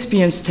did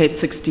experience Tet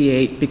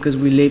 68 because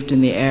we lived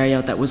in the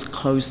area that was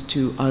close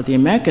to the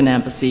American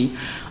embassy.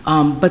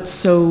 But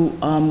so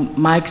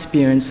my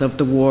experience of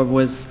the war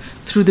was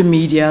through the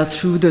media,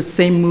 through the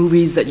same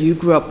movies that you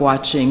grew up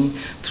watching,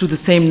 through the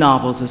same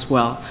novels as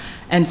well.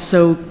 And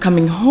so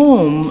coming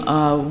home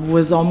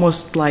was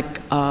almost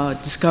like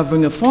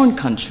discovering a foreign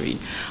country.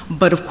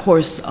 But of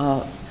course,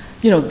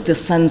 you know, the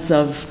sense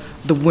of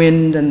the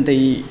wind and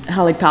the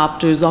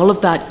helicopters, all of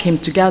that came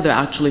together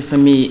actually for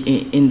me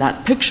in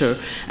that picture.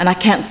 And I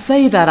can't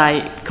say that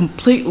I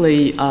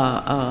completely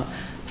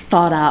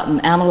thought out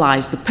and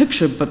analyzed the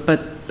picture,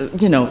 but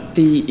you know,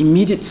 the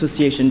immediate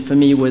association for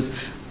me was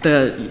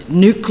the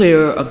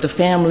nuclear of the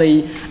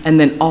family, and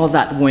then all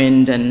that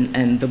wind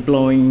and the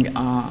blowing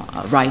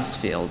rice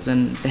fields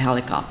and the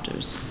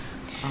helicopters.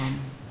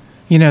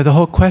 You know, the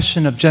whole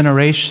question of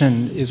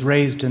generation is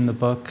raised in the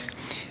book,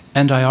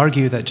 and I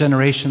argue that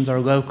generations are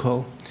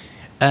local,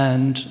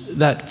 and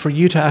that for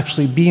you to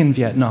actually be in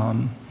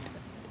Vietnam,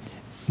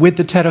 with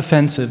the Tet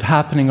Offensive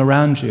happening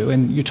around you,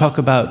 and you talk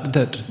about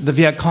that the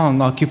Viet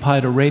Cong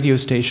occupied a radio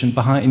station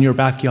in your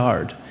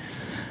backyard,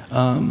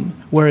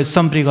 whereas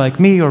somebody like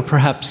me, or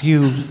perhaps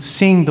you,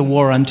 seeing the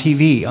war on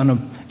TV,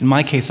 in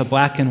my case, a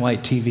black and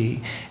white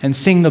TV, and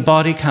seeing the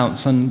body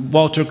counts on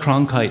Walter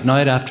Cronkite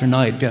night after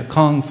night, Viet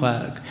Cong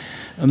flag,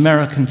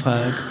 American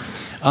flag,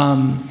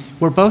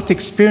 we're both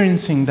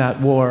experiencing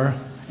that war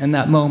and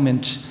that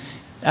moment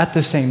at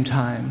the same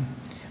time,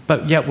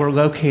 but yet we're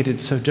located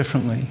so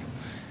differently.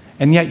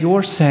 And yet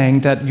you're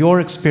saying that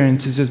your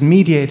experience is as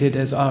mediated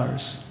as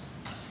ours.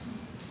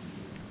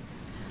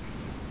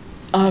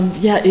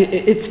 Yeah,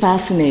 it's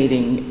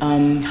fascinating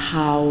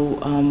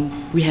how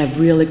we have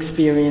real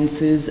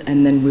experiences,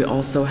 and then we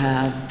also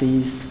have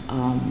these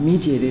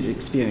mediated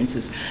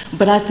experiences.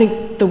 But I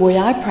think the way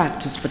I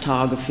practice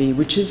photography,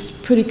 which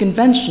is pretty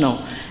conventional,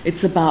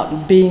 it's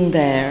about being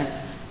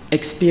there,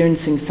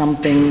 experiencing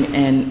something,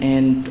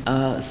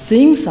 and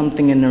seeing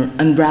something, and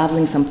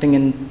unraveling something,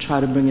 and try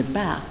to bring it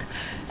back.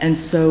 And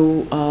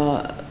so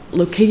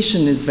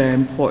location is very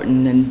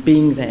important, and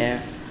being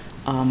there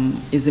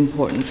is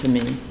important for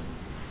me.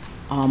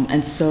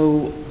 And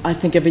so I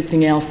think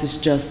everything else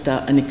is just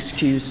an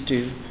excuse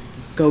to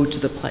go to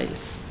the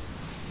place.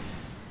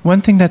 One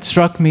thing that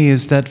struck me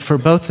is that for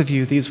both of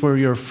you, these were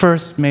your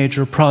first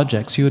major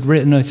projects. You had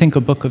written, I think,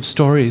 a book of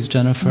stories,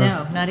 Jennifer.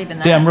 No, not even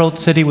that. The Emerald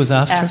City was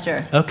after?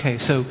 After. Okay,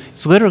 so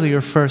it's literally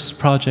your first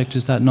project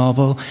is that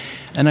novel.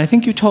 And I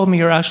think you told me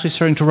you're actually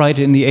starting to write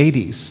it in the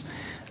 80s.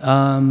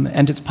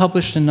 And it's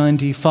published in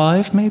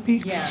 95,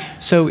 maybe? Yeah.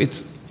 So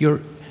it's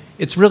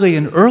really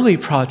an early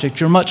project.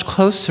 You're much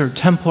closer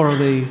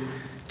temporally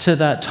to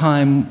that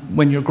time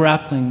when you're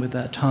grappling with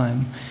that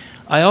time.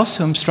 I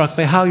also am struck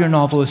by how your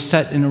novel is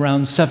set in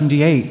around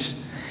 78.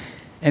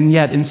 And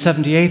yet in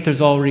 78,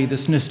 there's already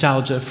this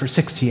nostalgia for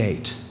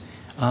 68.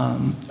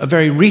 A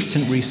very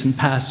recent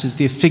past is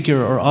the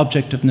figure or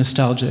object of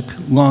nostalgic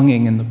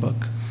longing in the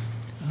book.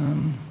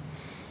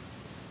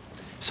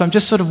 So I'm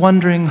just sort of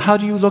wondering, how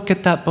do you look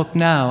at that book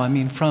now? I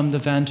mean, from the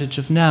vantage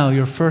of now,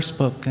 your first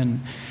book, and...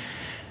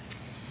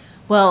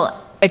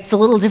 Well, it's a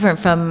little different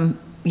from,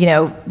 you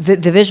know,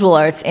 the visual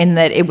arts in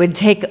that it would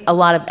take a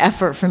lot of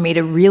effort for me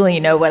to really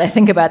know what I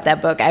think about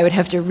that book. I would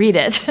have to read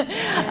it,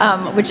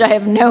 which I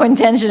have no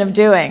intention of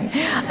doing.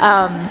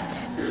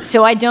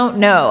 So I don't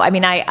know. I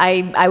mean,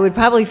 I would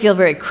probably feel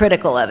very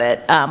critical of it,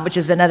 which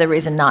is another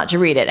reason not to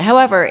read it.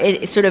 However,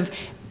 it sort of,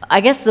 I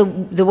guess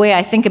the way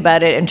I think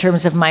about it in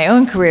terms of my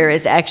own career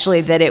is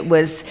actually that it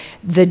was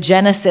the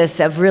genesis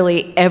of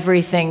really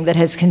everything that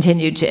has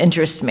continued to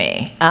interest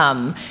me.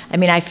 I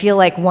mean, I feel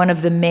like one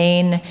of the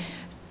main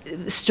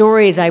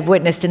stories I've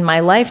witnessed in my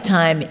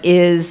lifetime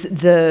is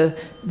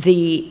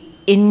the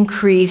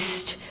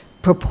increased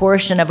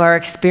proportion of our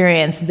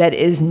experience that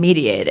is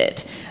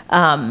mediated.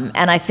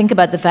 And I think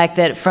about the fact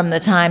that from the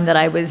time that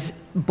I was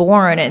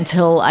born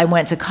until I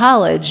went to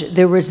college,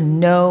 there was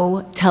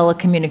no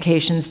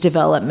telecommunications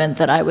development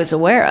that I was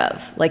aware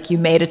of. Like, you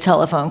made a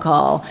telephone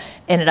call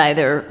and it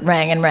either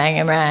rang and rang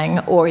and rang,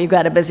 or you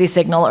got a busy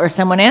signal, or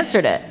someone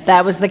answered it.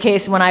 That was the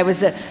case when I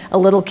was a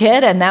little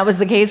kid, and that was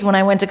the case when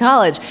I went to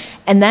college.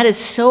 And that is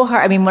so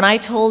hard. I mean, when I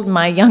told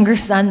my younger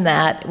son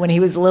that when he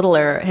was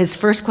littler, his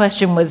first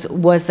question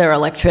was there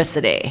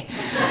electricity?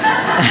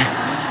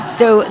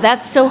 So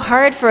that's so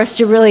hard for us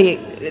to really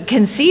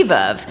conceive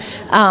of.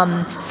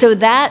 So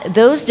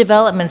those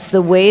developments,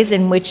 the ways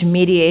in which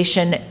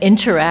mediation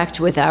interact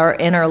with our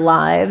inner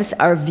lives,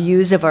 our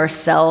views of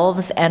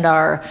ourselves, and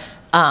our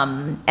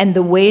And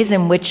the ways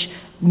in which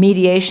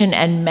mediation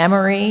and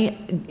memory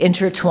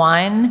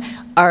intertwine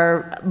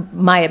are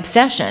my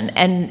obsession.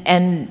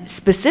 And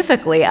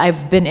specifically,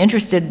 I've been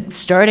interested,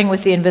 starting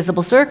with The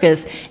Invisible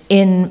Circus,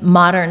 in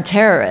modern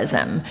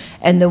terrorism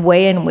and the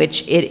way in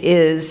which it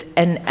is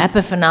an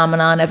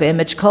epiphenomenon of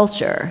image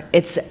culture.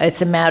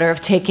 It's a matter of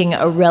taking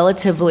a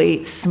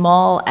relatively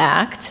small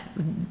act,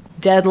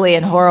 deadly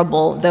and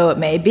horrible though it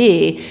may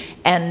be,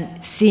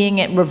 and seeing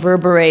it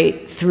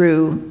reverberate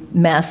through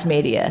mass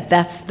media.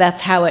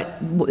 That's how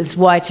it's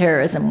why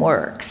terrorism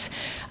works.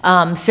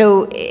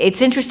 So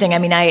it's interesting. I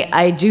mean,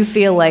 I do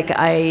feel like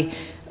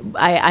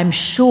I'm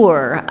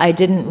sure I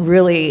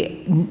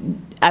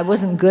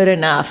wasn't good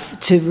enough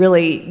to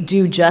really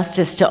do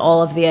justice to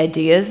all of the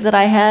ideas that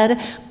I had,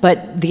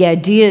 but the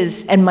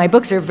ideas, and my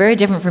books are very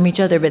different from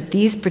each other, but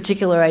these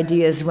particular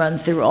ideas run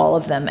through all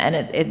of them, and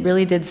it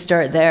really did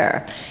start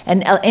there.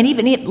 And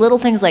even little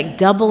things like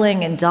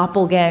doubling and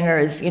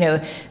doppelgangers, you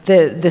know,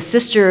 the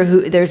sister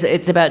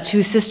it's about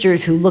two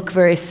sisters who look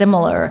very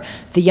similar.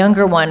 The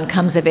younger one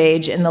comes of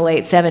age in the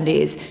late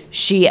 70s.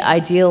 She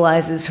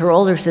idealizes her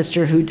older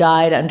sister who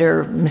died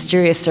under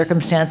mysterious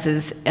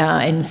circumstances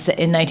in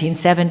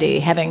 1970,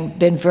 having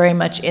been very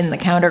much in the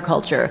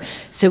counterculture.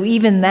 So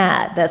even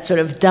that sort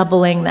of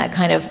doubling, that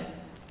kind of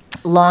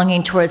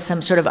longing towards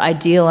some sort of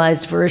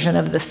idealized version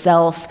of the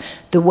self,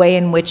 the way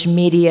in which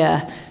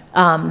media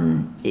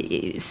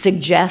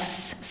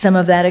suggests some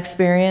of that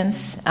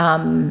experience. I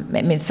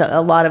mean, it's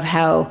a lot of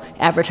how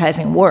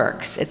advertising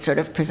works. It sort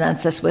of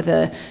presents us with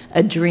a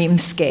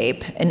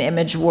dreamscape, an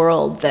image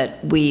world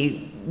that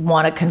we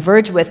want to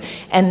converge with.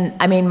 And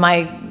I mean,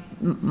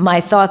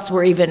 my thoughts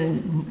were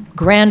even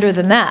grander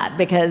than that,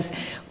 because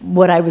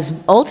what I was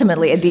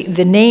ultimately,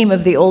 the name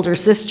of the older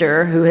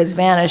sister who has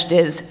vanished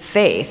is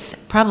Faith.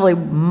 Probably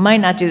might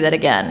not do that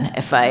again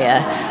if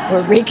I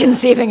were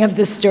reconceiving of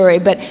this story,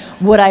 but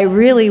what I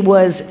really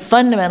was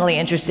fundamentally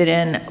interested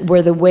in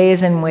were the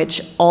ways in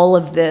which all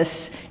of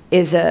this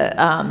is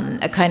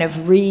a kind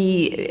of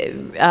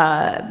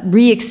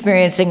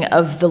re-experiencing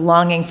of the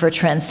longing for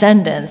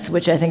transcendence,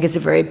 which I think is a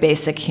very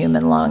basic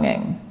human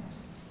longing.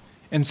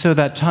 And so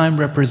that time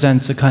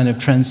represents a kind of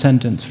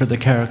transcendence for the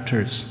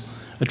characters,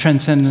 a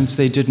transcendence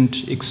they didn't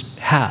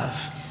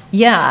have.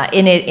 Yeah,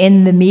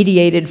 in the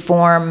mediated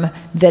form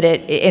that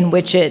in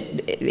which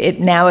it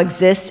now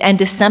exists, and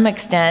to some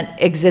extent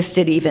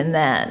existed even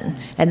then.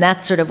 And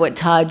that's sort of what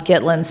Todd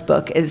Gitlin's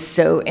book is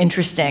so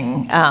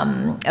interesting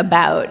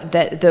about.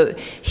 That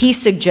he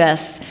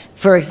suggests,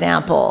 for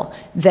example,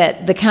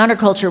 that the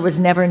counterculture was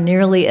never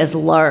nearly as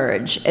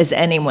large as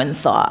anyone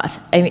thought.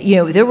 I mean, you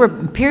know, there were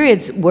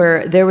periods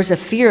where there was a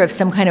fear of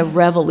some kind of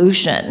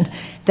revolution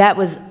that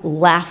was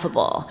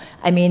laughable.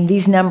 I mean,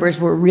 these numbers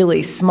were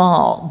really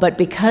small, but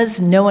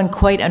because no one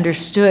quite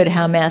understood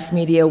how mass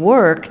media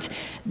worked,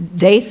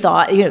 they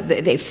thought, you know,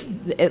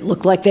 it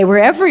looked like they were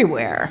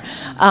everywhere.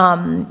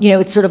 You know,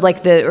 it's sort of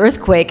like the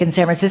earthquake in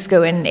San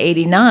Francisco in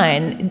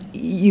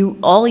 '89.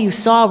 All you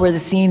saw were the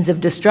scenes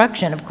of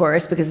destruction, of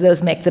course, because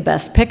those make the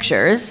best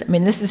pictures. I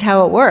mean, this is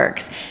how it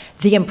works.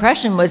 The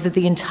impression was that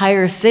the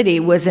entire city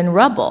was in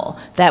rubble.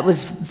 That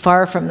was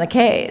far from the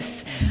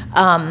case.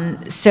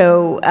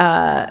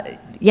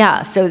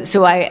 Yeah,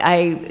 so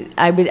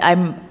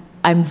I'm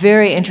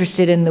very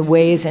interested in the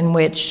ways in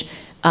which,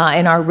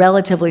 in our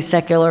relatively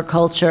secular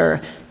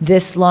culture,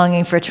 this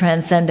longing for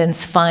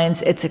transcendence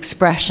finds its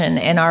expression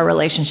in our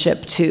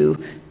relationship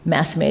to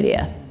mass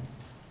media.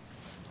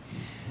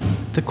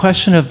 The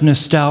question of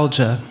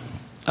nostalgia,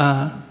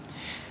 a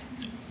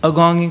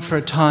longing for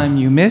a time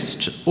you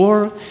missed,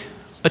 or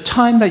a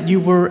time that you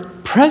were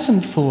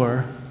present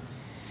for,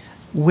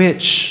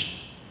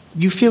 which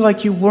you feel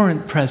like you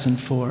weren't present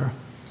for.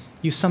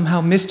 You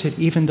somehow missed it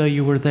even though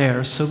you were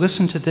there. So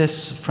listen to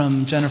this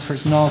from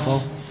Jennifer's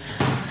novel.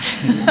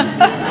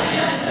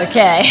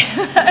 Okay.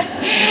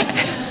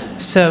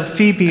 So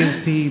Phoebe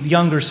is the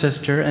younger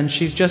sister, and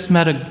she's just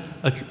met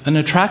an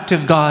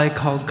attractive guy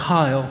called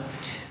Kyle,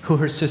 who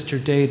her sister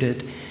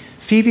dated.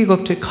 Phoebe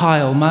looked at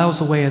Kyle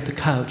miles away at the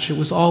couch. It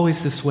was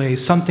always this way,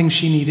 something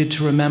she needed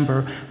to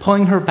remember,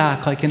 pulling her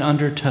back like an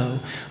undertow,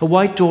 a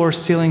white door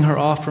sealing her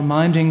off,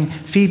 reminding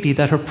Phoebe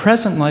that her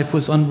present life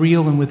was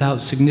unreal and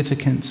without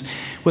significance.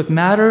 What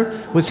mattered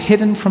was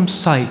hidden from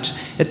sight.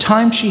 At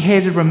times she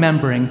hated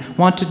remembering,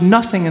 wanted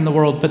nothing in the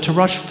world but to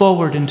rush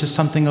forward into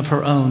something of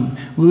her own,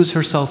 lose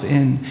herself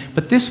in.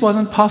 But this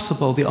wasn't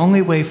possible. The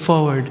only way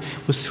forward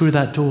was through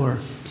that door.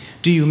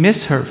 "Do you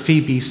miss her?"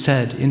 Phoebe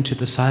said into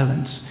the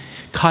silence.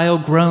 Kyle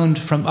groaned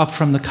up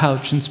from the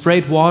couch and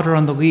sprayed water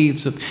on the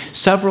leaves of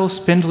several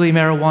spindly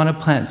marijuana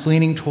plants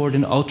leaning toward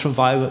an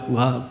ultraviolet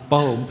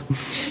bulb.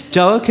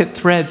 Delicate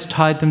threads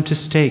tied them to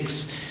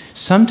stakes.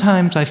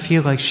 "Sometimes I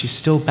feel like she's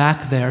still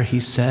back there,"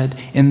 he said,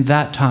 "in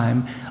that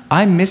time.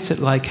 I miss it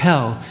like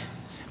hell."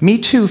 "Me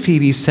too,"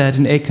 Phoebe said,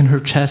 an ache in her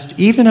chest,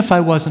 "even if I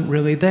wasn't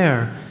really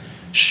there."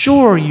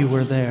 "Sure you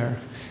were there."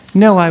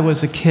 "No, I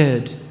was a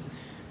kid."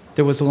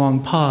 There was a long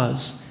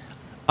pause.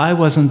 "I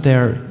wasn't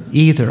there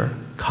either,"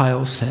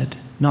 Kyle said.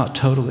 "Not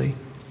totally."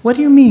 "What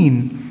do you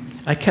mean?"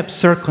 I kept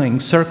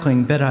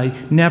circling, but I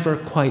never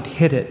quite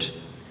hit it.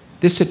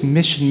 This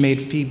admission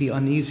made Phoebe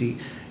uneasy.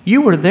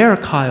 You were there,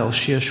 Kyle,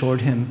 she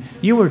assured him.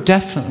 You were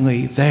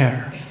definitely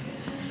there.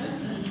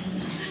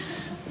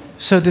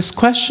 So this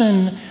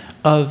question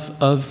of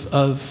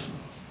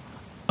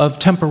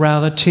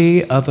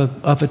temporality, of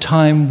a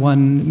time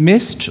one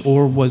missed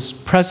or was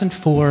present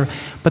for,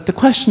 but the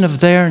question of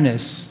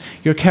there-ness,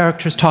 your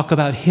characters talk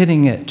about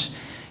hitting it.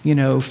 You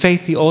know,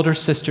 Faith, the older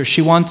sister,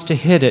 she wants to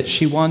hit it.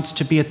 She wants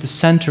to be at the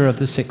center of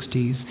the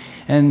 60s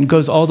and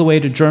goes all the way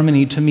to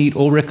Germany to meet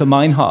Ulrike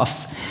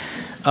Meinhof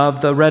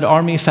of the Red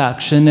Army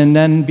faction, and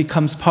then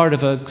becomes part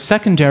of a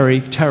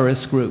secondary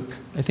terrorist group.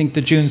 I think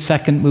the June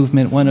 2nd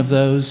movement, one of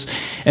those,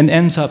 and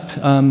ends up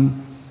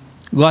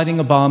lighting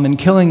a bomb and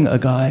killing a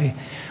guy,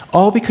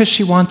 all because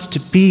she wants to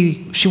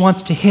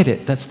hit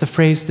it. That's the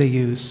phrase they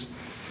use.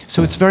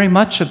 So it's very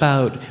much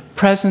about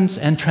presence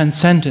and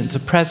transcendence, a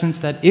presence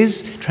that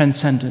is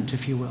transcendent,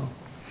 if you will.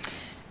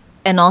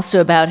 And also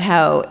about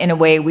how, in a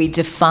way, we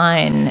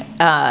define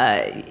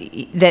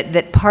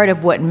that part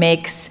of what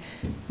makes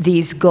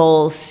these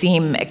goals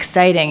seem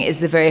exciting is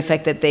the very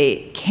fact that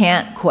they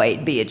can't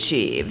quite be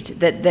achieved.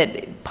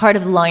 That part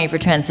of the longing for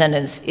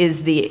transcendence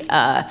is the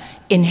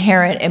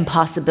inherent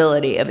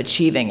impossibility of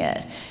achieving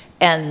it.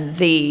 And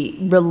the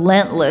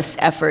relentless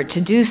effort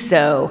to do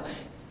so,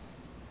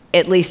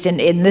 at least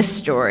in this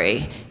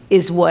story,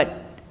 is what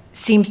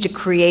seems to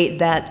create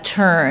that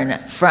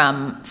turn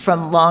from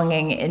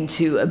longing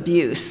into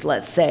abuse,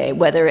 let's say,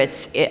 whether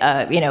it's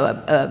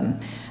a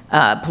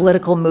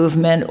political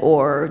movement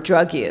or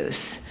drug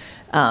use.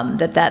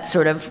 That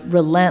sort of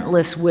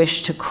relentless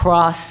wish to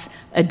cross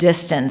a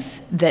distance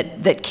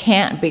that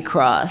can't be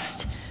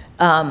crossed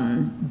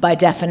by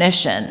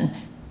definition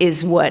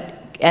is what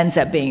ends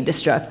up being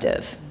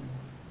destructive.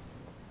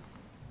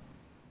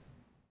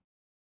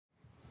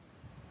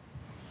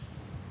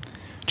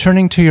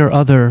 Turning to your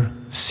other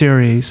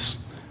series,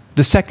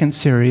 the second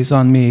series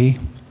on me,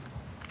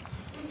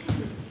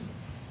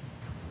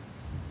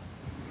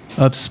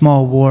 of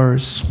Small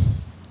Wars.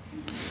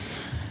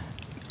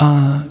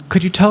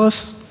 Could you tell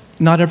us,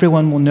 not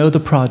everyone will know the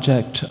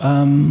project,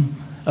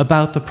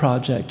 about the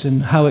project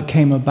and how it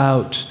came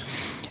about?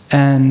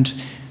 And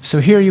so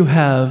here you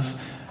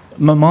have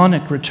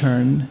mnemonic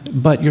return,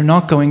 but you're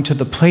not going to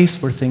the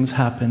place where things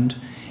happened.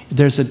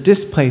 There's a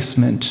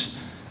displacement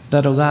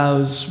that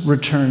allows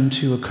return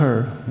to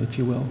occur, if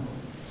you will.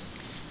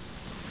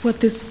 Well,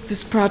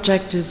 this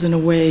project is in a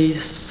way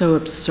so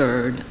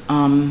absurd.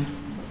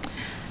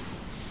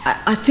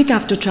 I think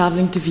after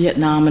traveling to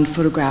Vietnam and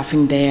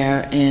photographing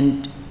there,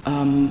 and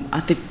I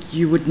think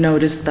you would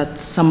notice that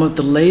some of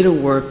the later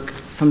work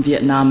from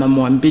Vietnam are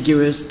more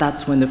ambiguous.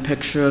 That's when the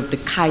picture of the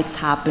kites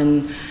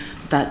happened.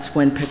 That's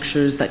when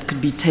pictures that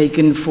could be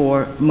taken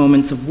for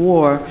moments of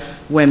war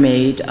were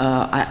made.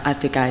 I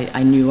think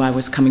I knew I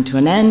was coming to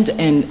an end,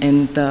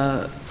 and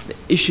the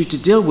issue to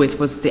deal with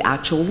was the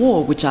actual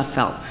war, which I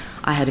felt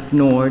I had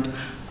ignored.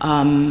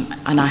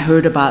 And I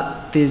heard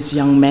about these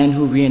young men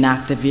who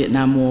reenact the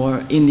Vietnam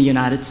War in the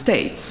United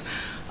States.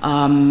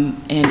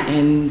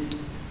 And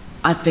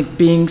I think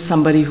being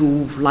somebody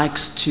who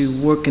likes to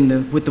work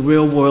with the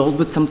real world,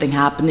 with something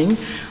happening,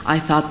 I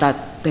thought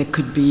that there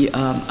could be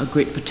a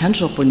great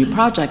potential for a new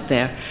project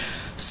there.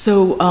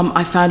 So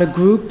I found a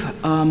group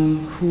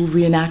who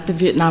reenact the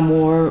Vietnam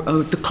War,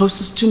 the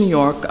closest to New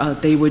York.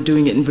 They were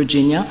doing it in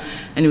Virginia,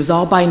 and it was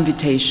all by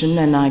invitation,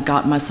 and I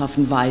got myself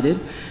invited.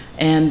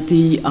 And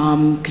the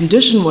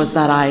condition was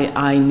that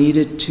I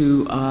needed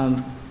to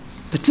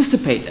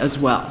participate as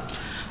well.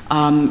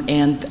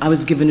 And I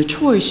was given a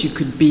choice. You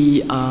could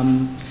be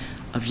a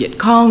Viet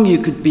Cong, you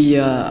could be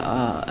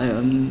a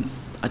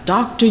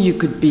doctor, you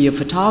could be a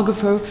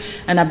photographer.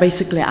 And I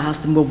basically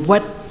asked them, well,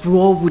 what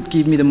role would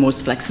give me the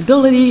most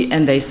flexibility?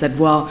 And they said,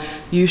 well,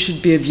 you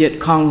should be a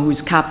Viet Cong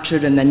who's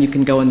captured, and then you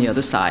can go on the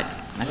other side.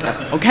 I said,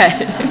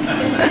 okay.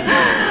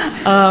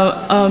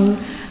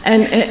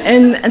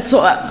 And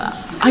so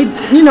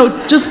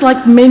just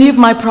like many of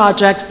my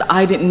projects,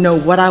 I didn't know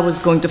what I was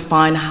going to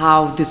find,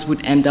 how this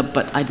would end up,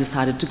 but I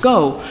decided to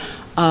go.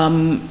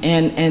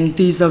 And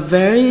these are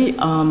very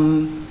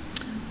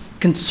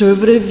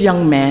conservative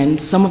young men.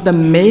 Some of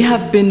them may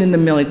have been in the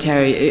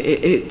military.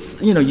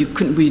 It's, you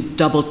couldn't really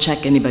double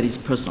check anybody's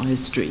personal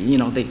history.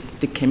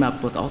 They came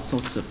up with all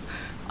sorts of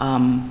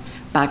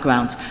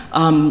backgrounds.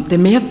 They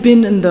may have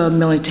been in the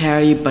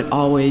military, but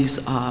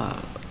always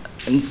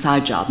in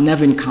side job,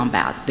 never in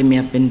combat. They may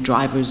have been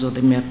drivers, or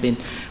they may have been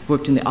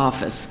worked in the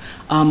office.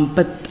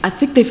 But I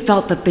think they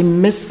felt that they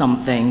missed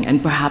something,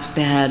 and perhaps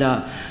they had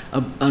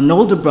an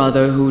older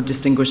brother who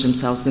distinguished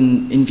themselves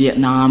in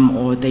Vietnam,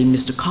 or they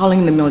missed a calling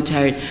in the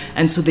military,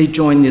 and so they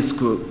joined this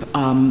group.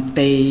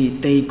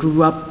 They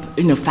grew up,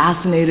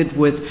 fascinated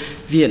with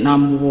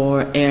Vietnam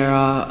War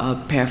era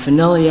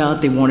paraphernalia.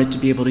 They wanted to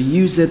be able to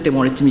use it. They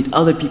wanted to meet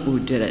other people who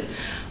did it,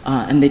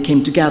 and they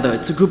came together.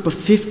 It's a group of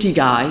 50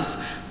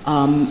 guys.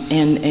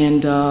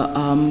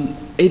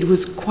 It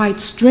was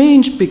quite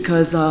strange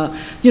because,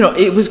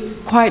 it was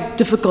quite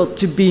difficult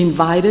to be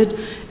invited.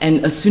 And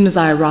as soon as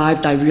I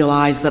arrived, I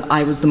realized that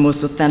I was the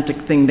most authentic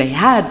thing they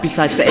had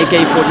besides the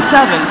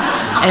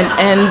AK-47.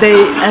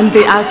 And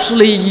they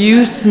actually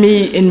used me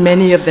in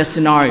many of their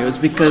scenarios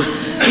because,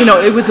 you know,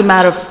 it was a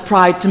matter of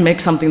pride to make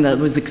something that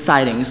was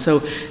exciting. So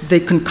they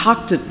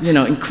concocted, you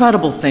know,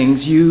 incredible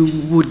things. You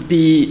would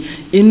be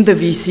in the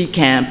VC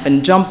camp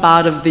and jump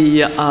out of the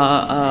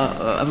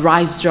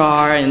rice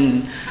jar, and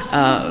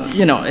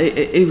you know,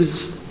 it was.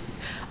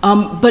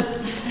 But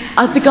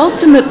I think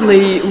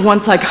ultimately,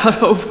 once I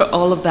got over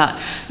all of that,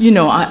 you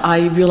know,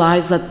 I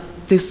realized that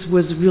this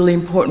was really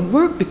important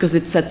work because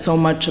it said so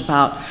much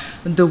about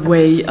the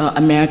way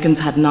Americans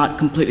had not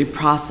completely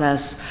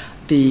processed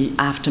the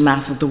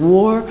aftermath of the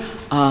war.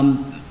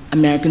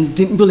 Americans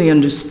didn't really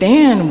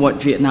understand what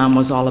Vietnam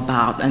was all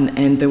about,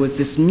 and there was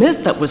this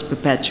myth that was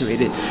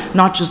perpetuated,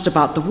 not just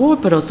about the war,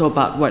 but also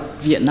about what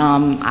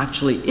Vietnam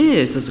actually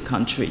is as a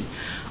country.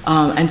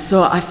 And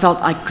so I felt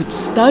I could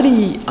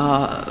study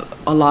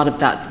a lot of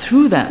that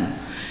through them.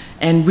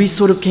 And we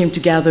sort of came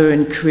together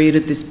and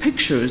created these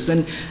pictures.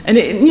 And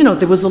it, you know,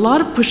 there was a lot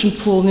of push and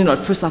pull. You know,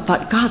 at first I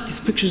thought, God, these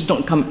pictures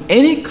don't come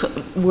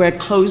anywhere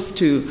close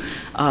to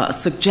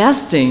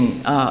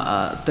suggesting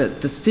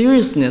the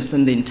seriousness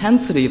and the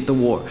intensity of the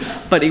war.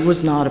 But it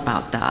was not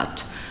about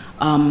that.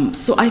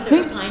 So I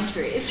think pine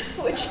trees,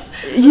 which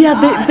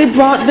yeah, they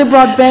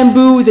brought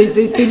bamboo.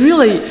 They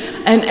really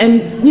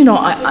and you know,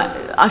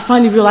 I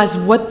finally realized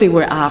what they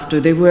were after.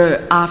 They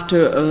were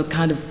after a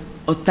kind of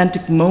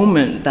authentic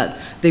moment that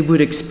they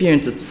would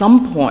experience at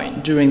some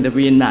point during the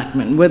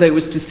reenactment, whether it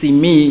was to see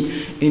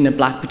me in a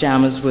black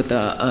pajamas with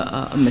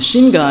a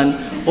machine gun,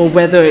 or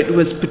whether it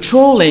was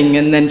patrolling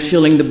and then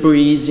feeling the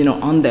breeze, you know,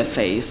 on their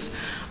face.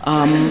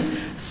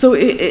 So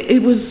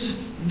it was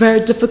very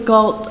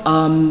difficult,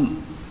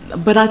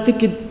 but I think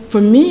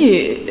for me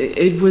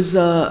it was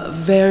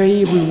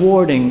very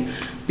rewarding,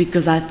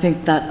 because I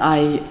think that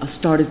I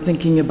started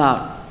thinking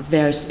about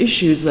various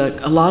issues,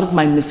 a lot of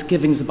my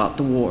misgivings about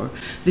the war.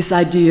 This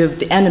idea of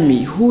the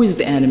enemy, who is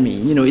the enemy?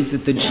 You know, is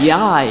it the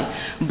GI?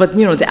 But,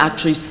 you know, they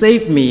actually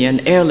saved me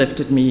and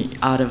airlifted me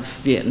out of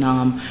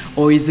Vietnam.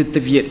 Or is it the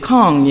Viet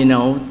Cong, you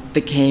know,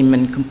 they came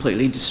and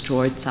completely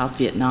destroyed South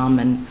Vietnam,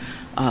 and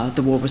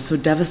the war was so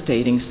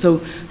devastating. So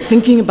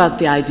thinking about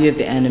the idea of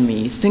the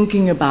enemy,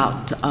 thinking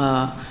about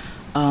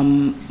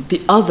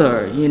the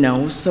other, you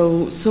know,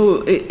 so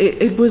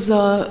it was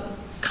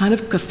kind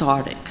of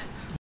cathartic.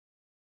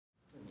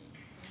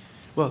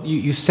 Well,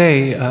 you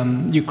say,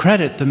 you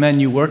credit the men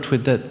you worked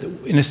with that,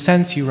 in a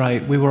sense, you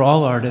write, we were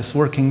all artists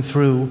working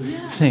through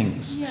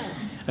things. Yeah.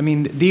 I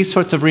mean, these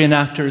sorts of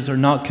reenactors are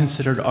not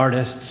considered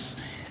artists,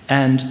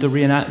 and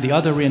the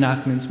other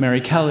reenactments,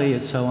 Mary Kelly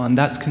and so on,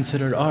 that's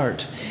considered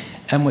art.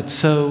 And what's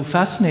so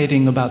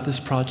fascinating about this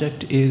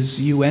project is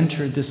you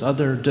entered this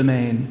other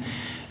domain,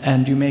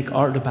 and you make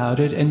art about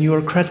it, and you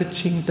are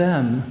crediting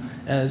them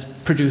as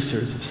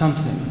producers of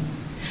something.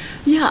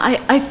 Yeah,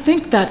 I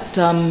think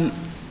that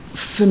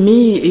for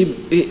me,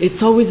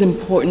 it's always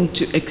important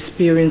to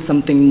experience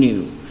something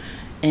new.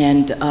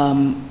 And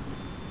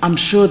I'm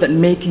sure that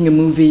making a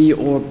movie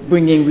or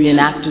bringing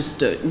reenactors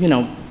to, you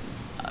know,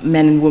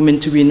 men and women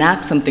to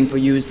reenact something for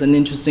you is an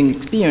interesting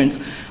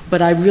experience.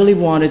 But I really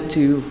wanted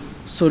to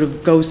sort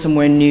of go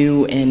somewhere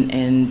new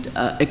and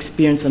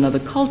experience another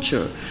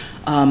culture.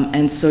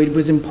 And so it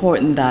was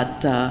important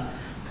that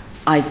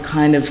I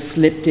kind of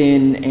slipped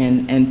in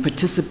and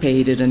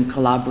participated and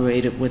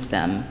collaborated with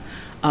them.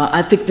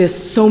 I think there's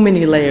so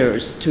many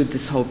layers to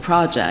this whole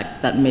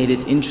project that made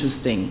it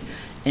interesting,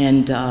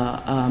 and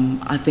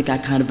I think I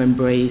kind of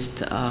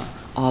embraced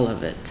all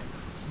of it.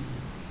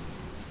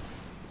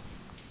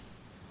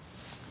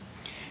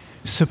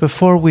 So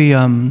before we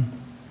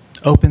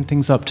open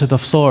things up to the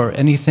floor,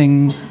 any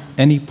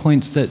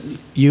points that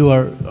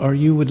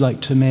you would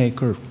like to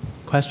make, or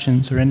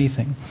questions or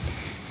anything?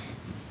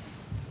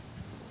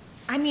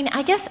 I mean,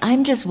 I guess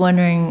I'm just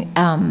wondering,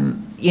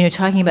 you know,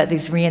 talking about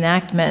these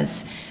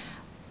reenactments,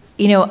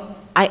 you know,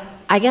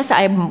 I guess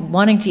I'm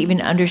wanting to even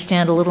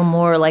understand a little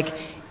more, like,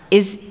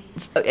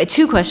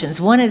 two questions.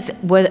 One is,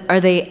 are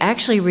they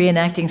actually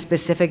reenacting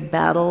specific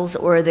battles,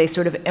 or are they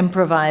sort of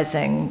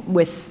improvising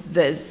with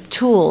the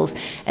tools?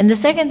 And the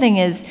second thing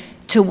is,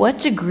 to what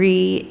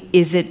degree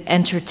is it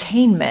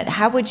entertainment?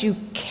 How would you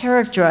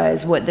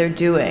characterize what they're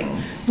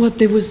doing? Well,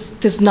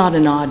 there's not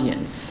an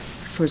audience,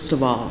 first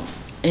of all.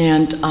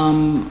 And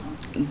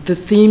the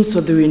themes for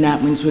the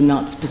reenactments were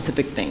not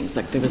specific things,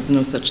 like there was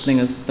no such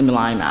thing as the My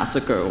Lai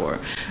massacre, or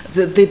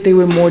they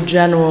were more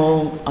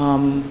general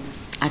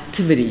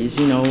activities,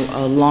 you know,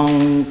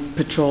 long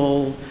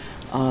patrol,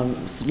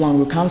 long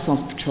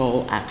reconnaissance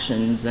patrol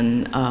actions,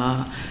 and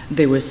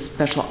there were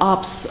special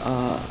ops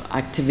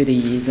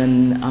activities,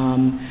 and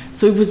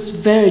so it was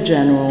very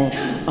general.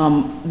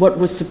 What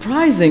was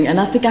surprising, and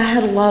I think I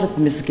had a lot of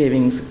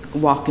misgivings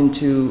walk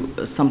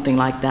into something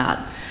like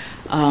that,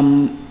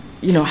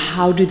 you know,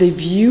 how do they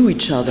view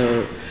each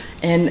other?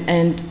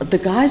 And the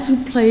guys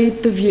who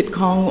played the Viet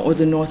Cong or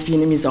the North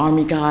Vietnamese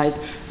Army guys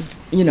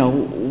you know,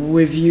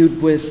 were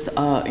viewed with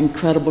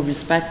incredible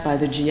respect by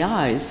the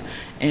GIs,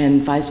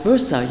 and vice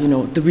versa. You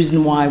know, the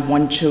reason why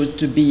one chose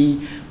to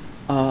be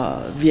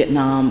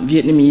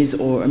Vietnamese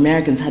or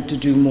Americans had to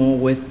do more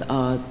with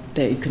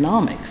their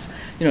economics.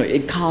 You know,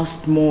 it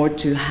cost more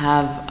to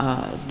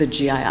have the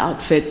GI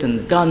outfit and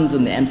the guns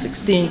and the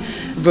M16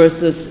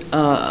 versus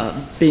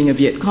being a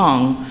Viet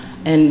Cong.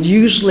 And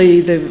usually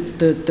the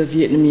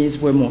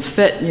Vietnamese were more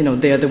fit. You know,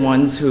 they're the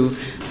ones who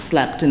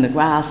slept in the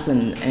grass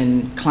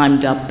and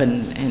climbed up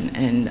and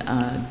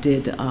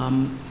did,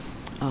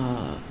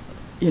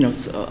 you know,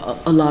 so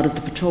a lot of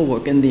the patrol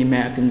work. And the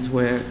Americans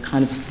were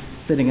kind of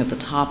sitting at the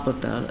top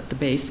of the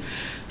base.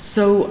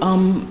 So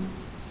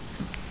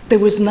there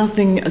was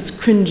nothing as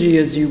cringy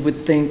as you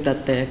would think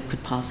that there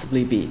could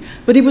possibly be.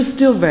 But it was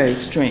still very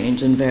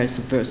strange and very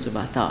subversive,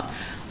 I thought.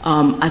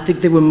 I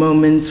think there were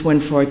moments when,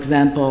 for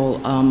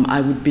example,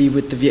 I would be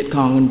with the Viet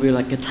Cong and we were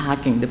like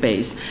attacking the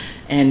base,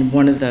 and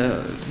one of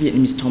the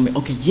Vietnamese told me,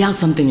 okay, yell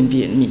something in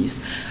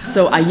Vietnamese.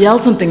 So I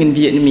yelled something in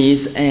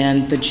Vietnamese,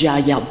 and the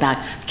GI yelled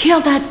back,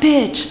 kill that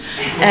bitch.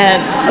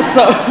 And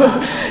so,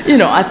 you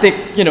know, I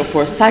think, you know,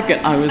 for a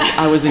second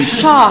I was in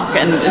shock,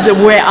 and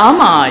where am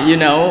I, you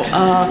know?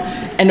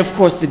 And of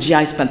course, the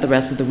GI spent the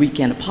rest of the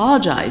weekend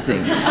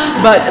apologizing.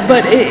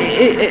 But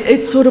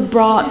it sort of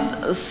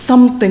brought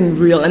something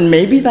real, and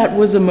maybe that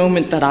was a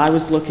moment that I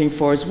was looking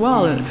for as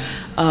well. And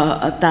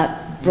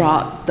that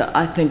brought,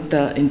 I think,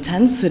 the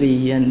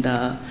intensity and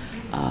the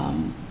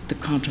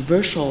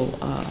controversial.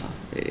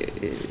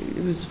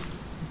 It was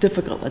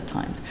difficult at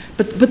times.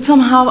 But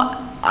somehow,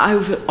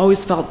 I've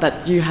always felt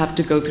that you have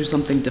to go through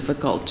something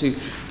difficult to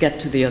get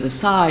to the other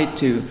side,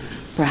 to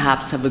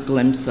perhaps have a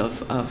glimpse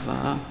of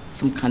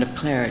some kind of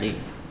clarity.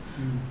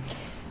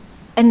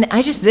 And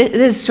I just, this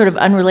is sort of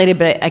unrelated,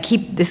 but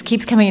this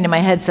keeps coming into my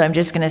head, so I'm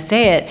just going to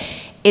say it.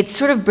 It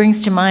sort of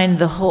brings to mind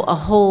the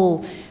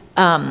whole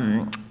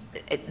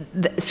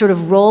sort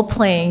of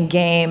role-playing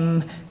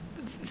game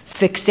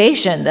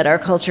fixation that our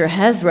culture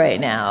has right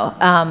now.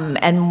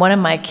 And one of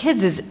my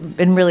kids has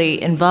been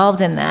really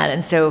involved in that,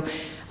 and so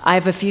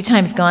I've a few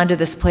times gone to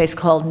this place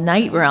called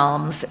Night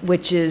Realms,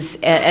 which is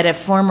at a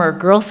former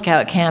Girl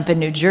Scout camp in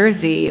New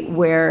Jersey,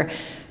 where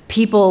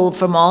people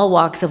from all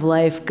walks of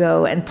life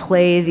go and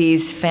play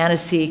these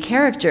fantasy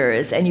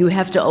characters, and you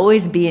have to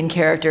always be in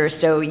character.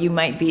 So you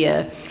might be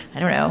a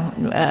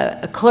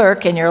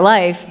clerk in your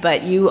life,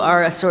 but you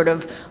are a sort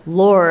of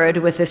lord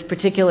with this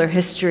particular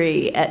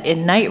history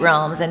in Night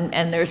Realms,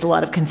 and there's a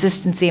lot of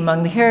consistency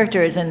among the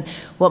characters. And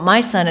what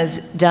my son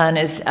has done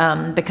is,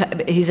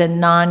 he's a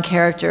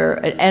non-character,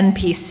 an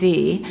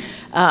NPC,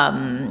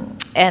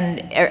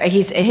 and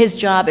his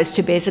job is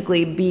to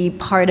basically be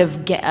part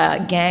of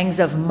gangs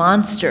of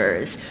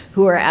monsters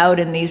who are out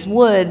in these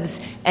woods,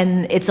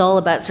 and it's all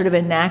about sort of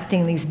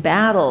enacting these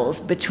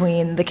battles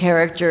between the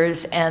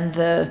characters and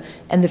the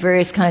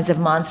various kinds of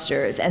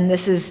monsters. And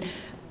this is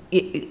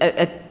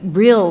a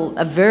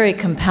very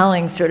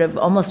compelling sort of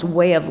almost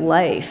way of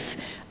life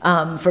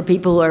for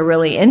people who are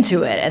really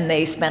into it, and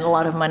they spend a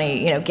lot of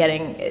money, you know,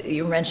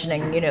 you're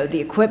mentioning, you know, the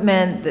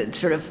equipment, the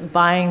sort of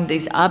buying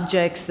these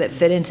objects that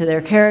fit into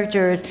their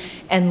characters,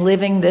 and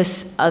living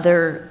this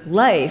other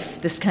life,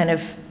 this kind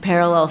of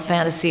parallel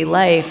fantasy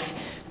life,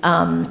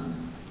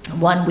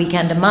 one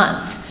weekend a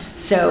month.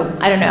 So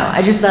I don't know.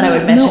 I just thought I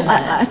would mention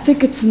that. I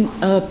think it's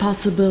a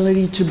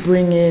possibility to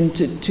bring in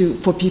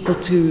for people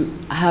to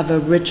have a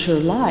richer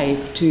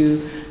life.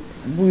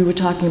 We were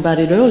talking about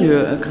it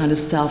earlier, a kind of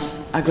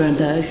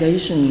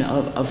self-aggrandization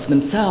of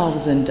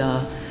themselves, and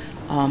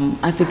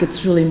I think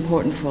it's really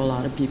important for a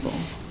lot of people.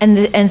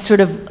 And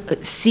sort of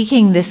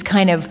seeking this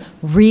kind of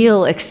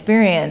real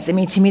experience. I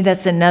mean, to me,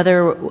 that's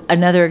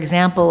another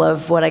example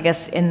of what I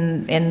guess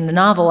in the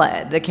novel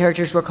the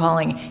characters were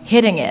calling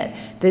hitting it.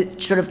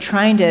 That sort of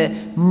trying to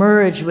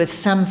merge with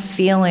some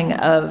feeling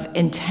of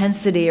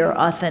intensity or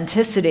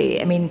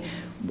authenticity. I mean,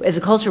 as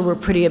a culture, we're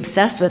pretty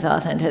obsessed with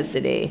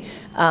authenticity,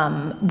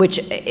 which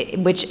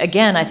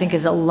again, I think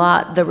is a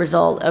lot the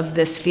result of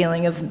this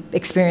feeling of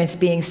experience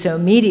being so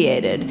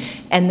mediated.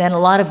 And then a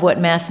lot of what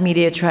mass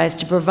media tries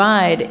to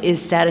provide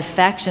is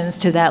satisfactions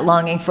to that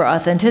longing for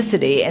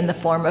authenticity in the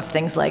form of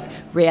things like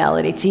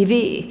reality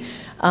TV.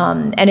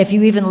 And if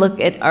you even look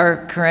at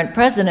our current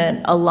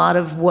president, a lot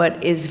of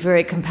what is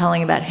very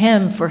compelling about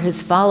him for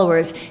his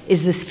followers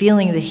is this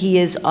feeling that he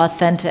is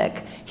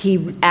authentic.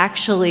 He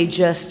actually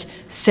just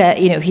said,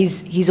 you know,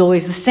 he's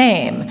always the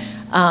same.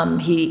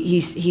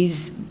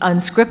 He's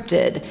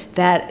unscripted.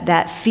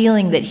 That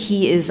feeling that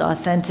he is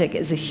authentic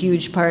is a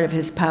huge part of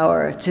his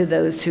power to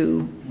those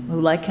who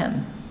like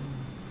him.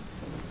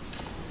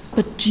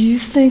 But do you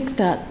think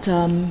that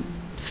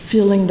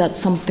feeling that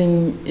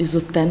something is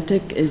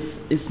authentic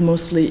is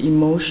mostly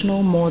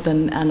emotional more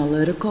than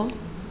analytical?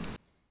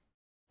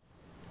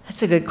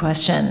 That's a good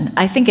question.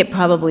 I think it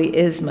probably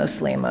is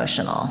mostly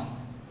emotional.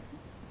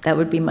 That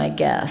would be my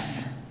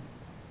guess.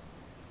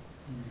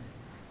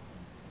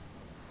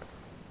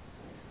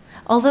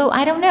 Although,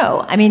 I don't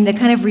know. I mean, the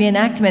kind of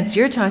reenactments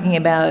you're talking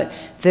about,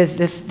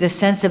 the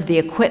sense of the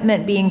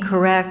equipment being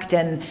correct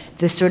and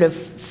the sort of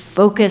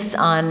focus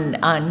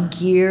on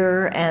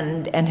gear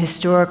and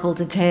historical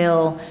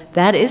detail,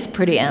 that is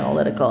pretty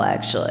analytical,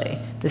 actually.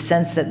 The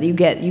sense that you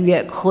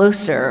get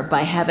closer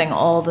by having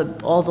all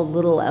the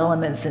little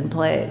elements in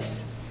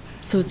place.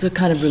 So it's a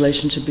kind of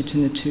relationship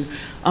between the two.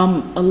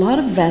 A lot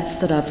of vets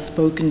that I've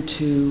spoken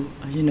to,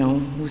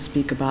 who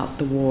speak about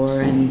the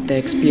war and their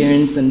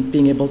experience and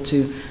being able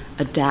to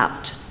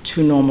adapt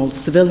to normal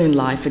civilian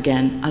life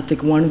again, I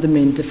think one of the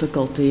main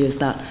difficulty is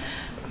that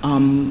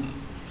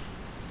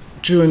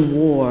during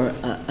war,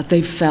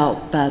 they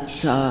felt that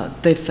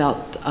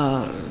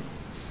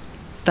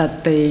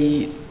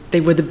they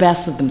were the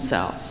best of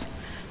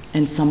themselves,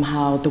 and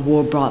somehow the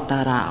war brought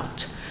that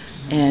out.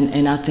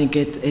 And I think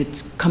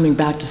it's coming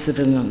back to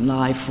civilian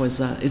life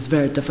is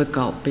very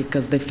difficult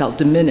because they felt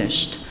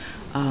diminished.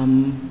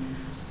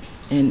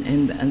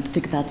 And I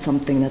think that's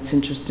something that's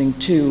interesting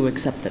too,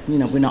 except that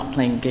we're not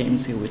playing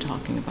games here, we're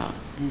talking about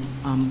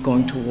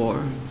going to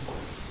war.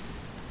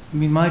 I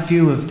mean, my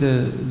view of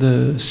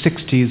the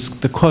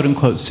 60s, the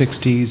quote-unquote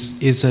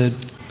 60s, is a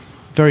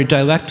very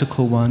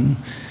dialectical one,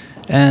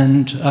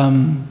 and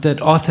that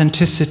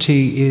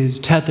authenticity is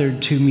tethered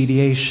to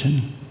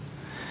mediation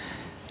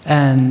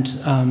and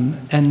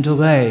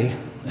delay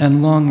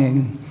and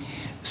longing.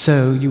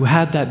 So you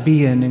had that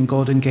be-in in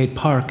Golden Gate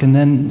Park, and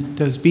then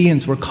those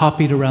be-ins were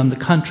copied around the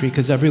country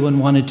because everyone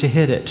wanted to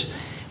hit it,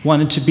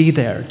 wanted to be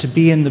there, to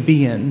be in the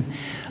be-in.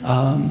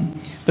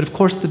 But of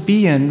course the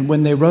be-in,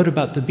 when they wrote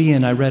about the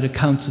be-in, I read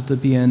accounts of the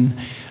be-in,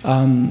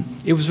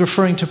 it was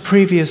referring to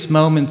previous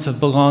moments of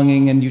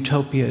belonging and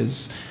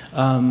utopias,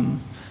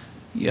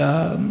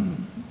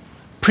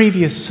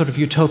 previous sort of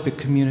utopic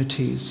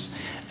communities.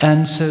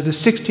 And so the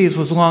 60s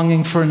was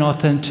longing for an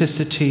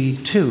authenticity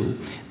too,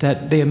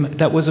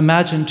 that was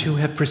imagined to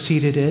have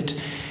preceded it,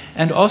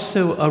 and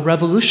also a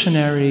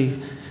revolutionary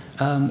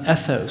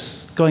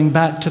ethos, going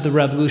back to the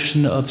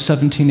revolution of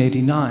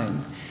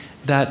 1789.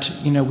 That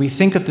we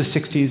think of the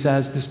 60s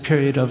as this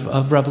period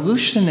of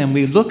revolution, and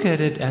we look at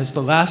it as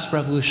the last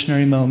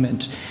revolutionary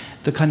moment,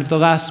 the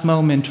last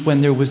moment when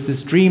there was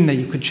this dream that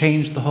you could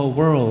change the whole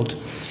world.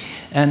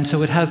 And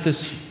so it has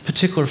this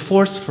particular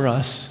force for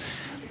us.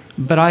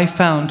 But I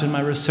found in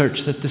my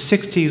research that the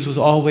 60s was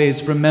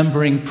always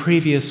remembering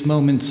previous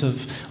moments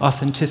of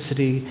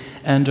authenticity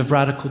and of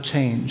radical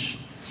change.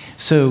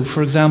 So,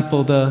 for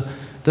example, the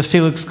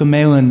Felix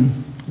Gamelin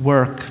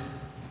work,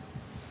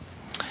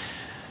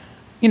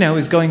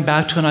 is going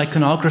back to an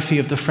iconography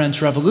of the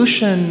French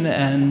Revolution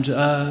and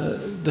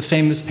the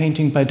famous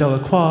painting by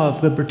Delacroix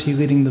of liberty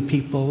leading the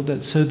people.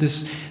 So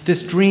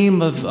this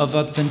dream of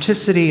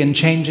authenticity and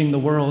changing the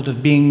world,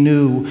 of being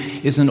new,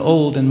 is an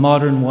old and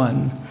modern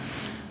one.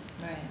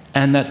 Right.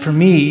 And that for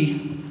me,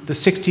 the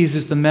 60s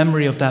is the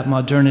memory of that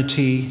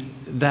modernity,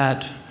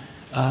 that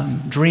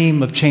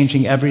dream of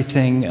changing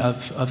everything,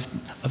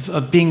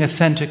 of being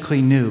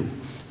authentically new.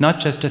 Not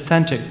just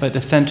authentic, but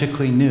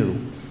authentically new.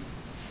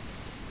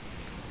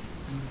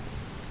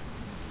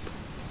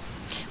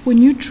 When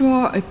you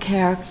draw a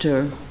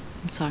character,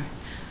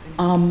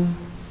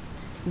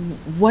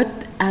 what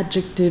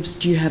adjectives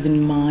do you have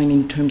in mind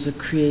in terms of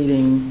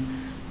creating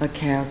a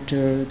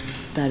character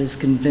that is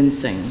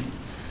convincing?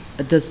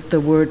 Does the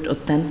word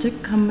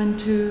authentic come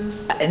into?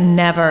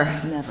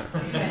 Never. Never.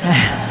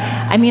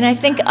 I mean, I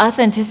think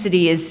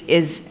authenticity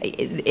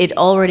it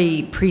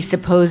already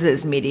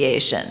presupposes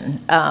mediation.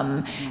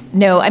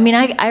 No, I mean,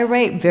 I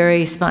write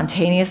very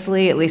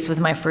spontaneously, at least with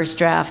my first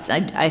drafts.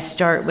 I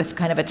start with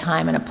kind of a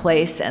time and a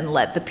place and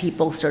let the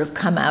people sort of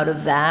come out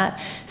of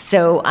that.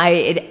 So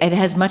it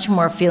has much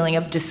more feeling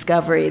of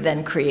discovery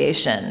than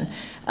creation.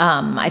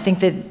 I think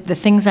that the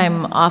things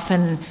I'm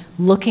often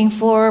looking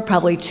for,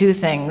 probably two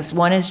things.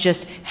 One is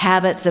just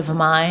habits of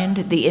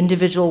mind, the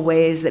individual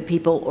ways that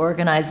people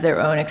organize their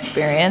own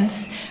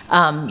experience.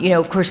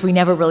 Of course, we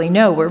never really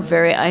know. We're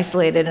very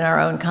isolated in our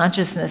own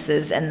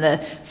consciousnesses, and the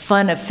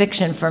fun of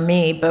fiction for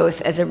me,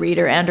 both as a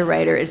reader and a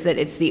writer, is that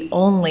it's the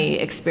only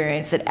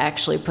experience that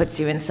actually puts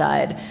you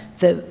inside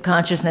the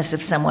consciousness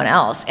of someone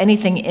else.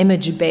 Anything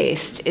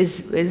image-based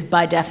is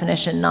by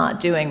definition not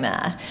doing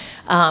that.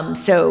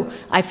 So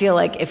I feel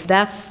like if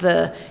that's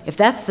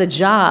the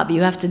job,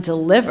 you have to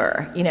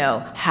deliver.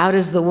 How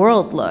does the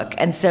world look?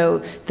 And so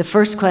the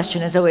first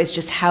question is always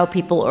just how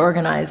people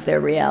organize their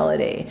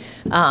reality.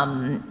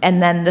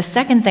 And then the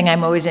second thing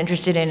I'm always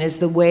interested in is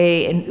the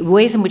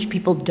ways in which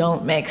people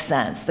don't make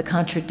sense, the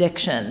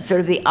contradiction, sort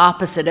of the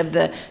opposite of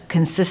the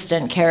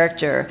consistent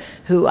character,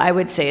 who I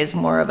would say is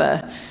more of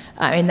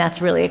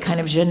that's really a kind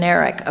of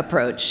generic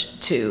approach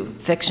to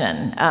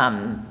fiction.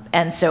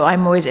 And so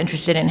I'm always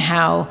interested in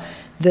how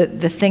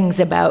the things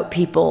about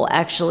people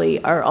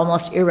actually are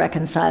almost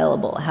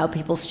irreconcilable, how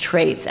people's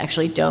traits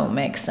actually don't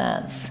make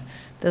sense.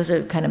 Those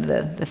are kind of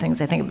the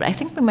things I think about. I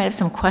think we might have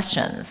some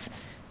questions.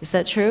 Is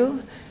that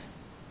true?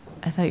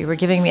 I thought you were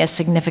giving me a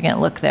significant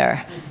look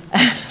there.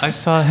 I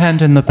saw a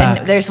hand in the back.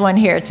 And there's one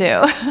here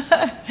too.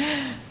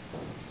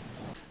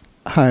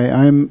 Hi,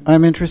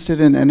 I'm interested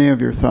in any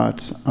of your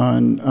thoughts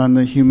on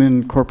the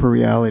human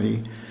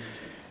corporeality.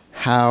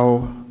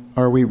 How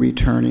are we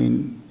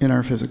returning in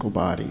our physical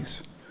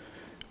bodies?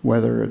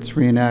 whether it's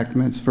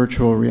reenactments,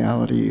 virtual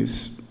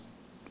realities,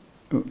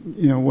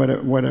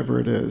 whatever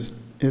it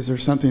is. Is there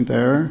something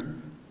there,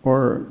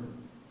 or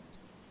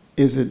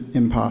is it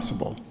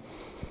impossible?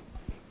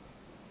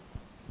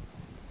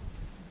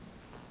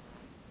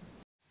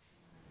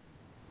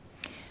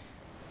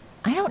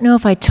 I don't know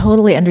if I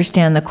totally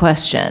understand the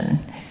question.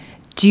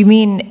 Do you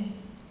mean,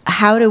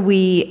 how do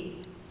we,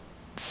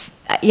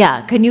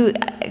 yeah, can you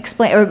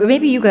explain, or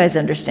maybe you guys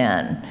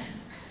understand.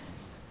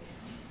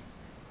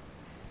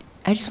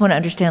 I just want to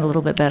understand a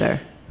little bit better.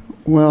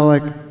 Well,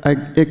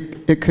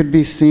 it could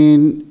be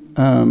seen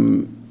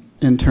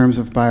in terms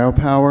of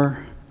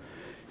biopower,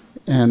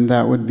 and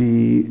that would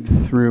be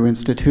through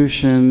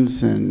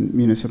institutions and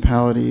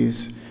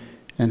municipalities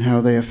and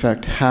how they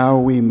affect how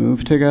we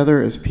move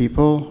together as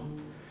people.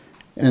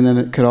 And then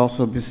it could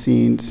also be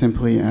seen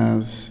simply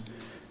as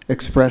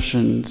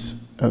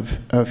expressions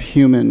of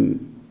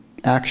human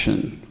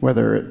action,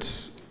 whether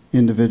it's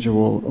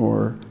individual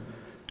or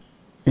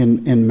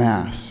in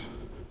mass.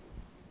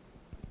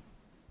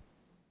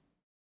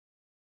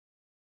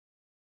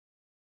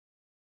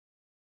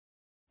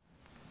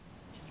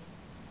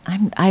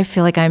 I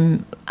feel like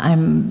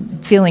I'm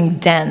feeling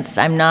dense.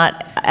 I'm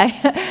not.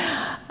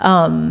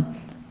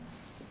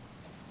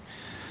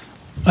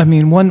 I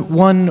mean,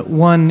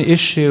 one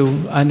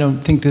issue, I don't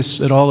think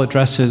this at all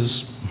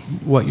addresses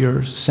what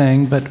you're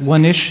saying, but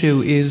one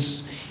issue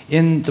is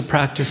in the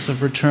practice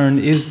of return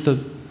is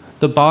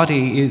the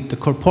body, the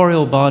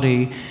corporeal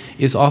body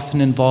is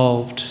often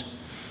involved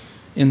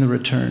in the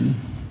return.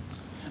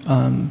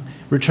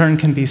 Return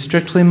can be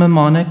strictly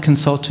mnemonic,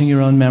 consulting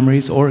your own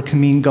memories, or it can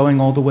mean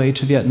going all the way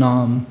to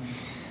Vietnam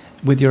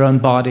with your own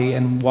body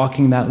and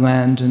walking that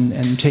land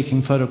and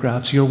taking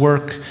photographs. Your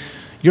work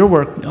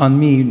on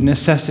me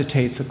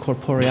necessitates a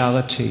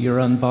corporeality,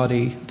 your own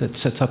body that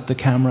sets up the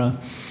camera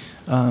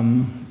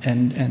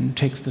and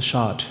takes the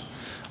shot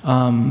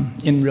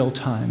in real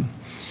time.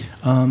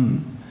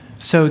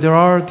 So there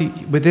are,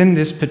 within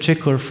this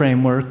particular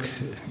framework,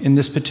 in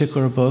this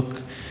particular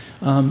book,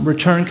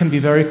 return can be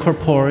very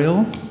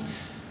corporeal,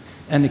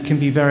 and it can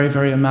be very,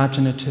 very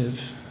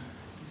imaginative,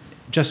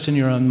 just in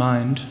your own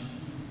mind.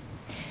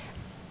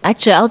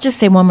 Actually, I'll just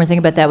say one more thing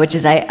about that, which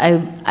is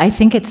I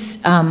think it's,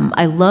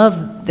 I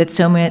love that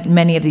so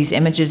many of these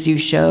images you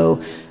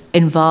show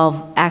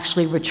involve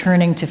actually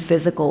returning to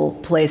physical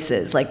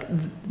places. Like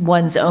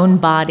one's own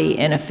body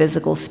in a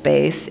physical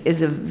space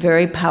is a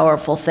very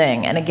powerful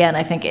thing. And again,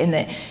 I think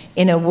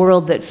in a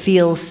world that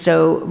feels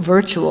so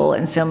virtual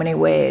in so many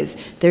ways,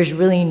 there's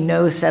really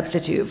no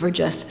substitute for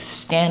just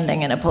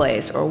standing in a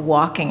place or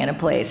walking in a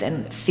place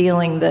and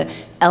feeling the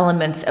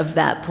elements of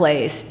that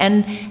place.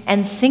 And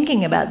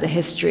thinking about the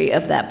history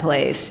of that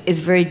place is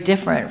very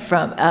different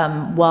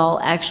from, while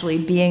actually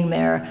being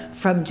there,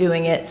 from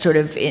doing it sort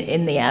of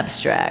in the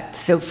abstract.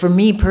 So for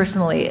me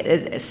personally,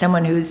 as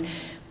someone who's,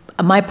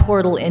 my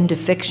portal into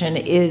fiction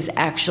is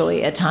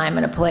actually a time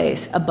and a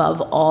place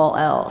above all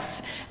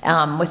else.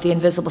 With The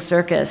Invisible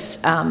Circus,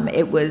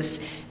 it was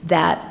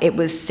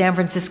San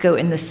Francisco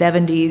in the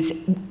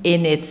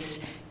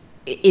 70s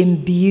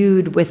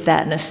imbued with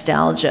that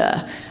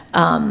nostalgia.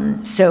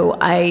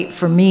 So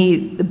for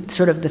me,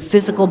 sort of the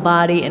physical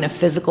body in a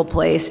physical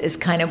place is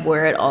kind of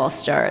where it all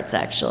starts,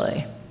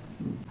 actually.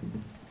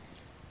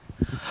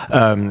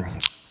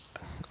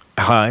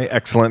 Hi,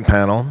 excellent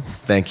panel.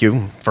 Thank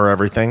you for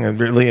everything.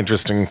 Really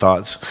interesting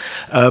thoughts.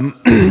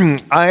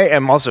 I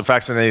am also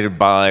fascinated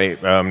by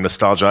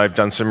nostalgia. I've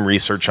done some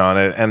research on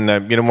it, and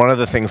one of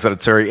the things that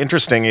it's very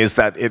interesting is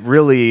that it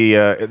really,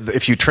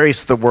 if you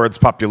trace the word's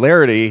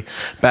popularity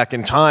back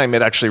in time,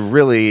 it actually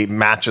really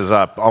matches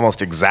up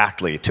almost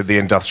exactly to the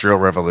Industrial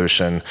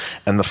Revolution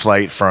and the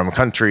flight from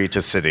country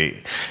to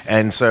city.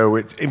 And so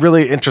it's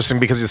really interesting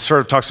because it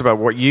sort of talks about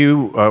what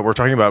you were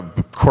talking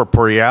about,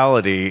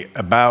 corporeality,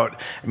 about,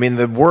 I mean,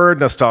 the word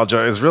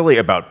nostalgia is really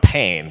about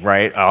pain,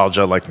 right?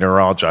 Algia, like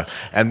neuralgia,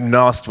 and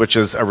nost, which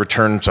is a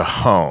return to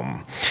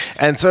home.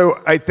 And so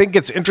I think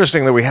it's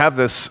interesting that we have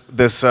this.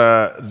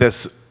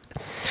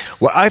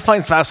 What I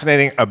find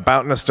fascinating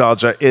about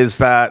nostalgia is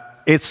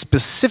that it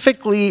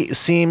specifically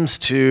seems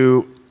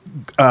to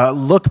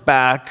look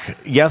back,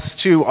 yes,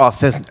 to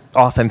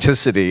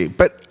authenticity,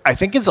 but I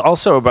think it's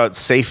also about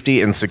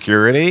safety and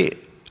security.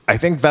 I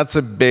think that's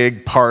a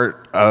big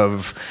part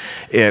of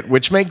it,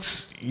 which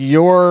makes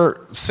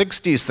your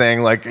 60s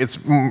thing, like, it's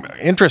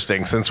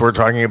interesting since we're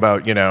talking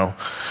about,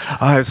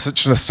 I have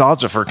such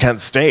nostalgia for Kent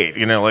State,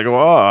 like,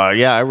 oh,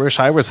 yeah, I wish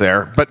I was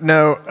there. But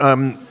no,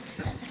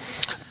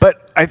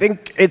 but I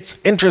think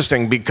it's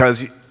interesting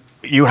because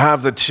you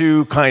have the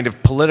two kind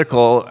of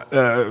political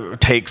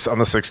takes on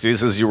the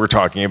 60s, as you were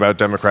talking about,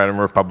 Democrat and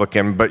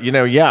Republican. But,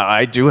 yeah,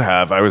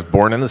 I was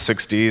born in the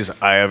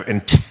 60s. I have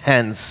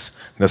intense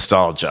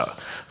nostalgia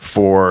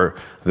for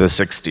the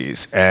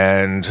 60s.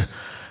 And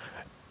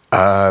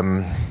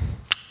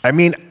I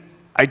mean,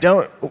 I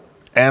don't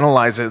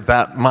analyze it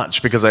that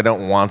much because I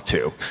don't want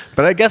to.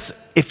 But I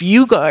guess if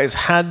you guys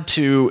had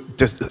to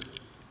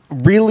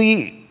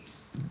really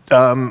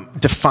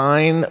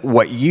define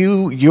what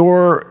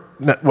your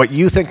what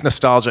you think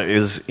nostalgia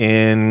is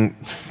in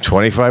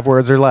 25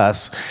 words or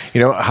less,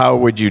 how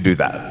would you do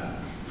that?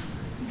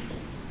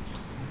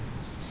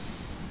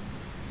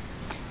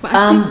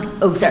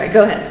 Oh, sorry,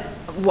 go ahead.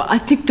 Well, I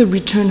think the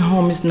return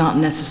home is not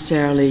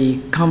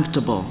necessarily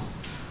comfortable.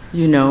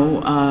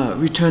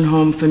 Return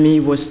home for me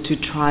was to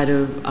try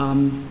to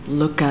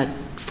look at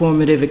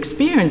formative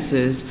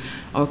experiences,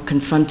 or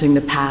confronting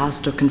the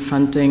past, or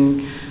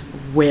confronting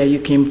where you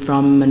came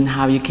from and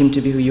how you came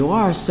to be who you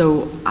are.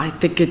 So I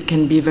think it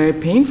can be very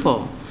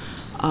painful.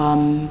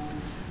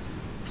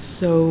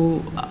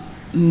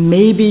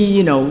 Maybe,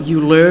 you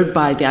lured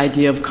by the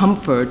idea of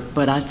comfort,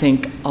 but I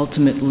think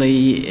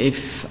ultimately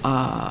if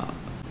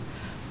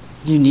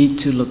you need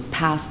to look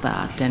past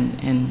that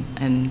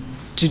and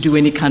to do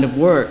any kind of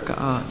work,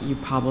 you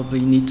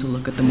probably need to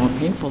look at the more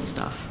painful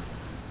stuff.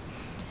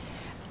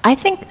 I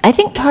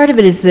think part of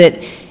it is that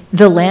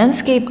the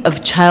landscape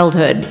of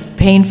childhood,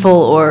 painful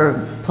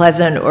or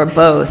pleasant or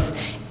both,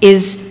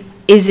 is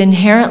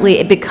inherently,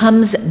 it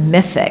becomes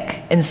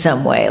mythic in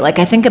some way. Like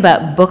I think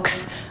about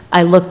books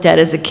I looked at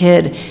as a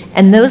kid,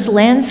 and those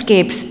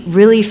landscapes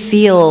really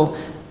feel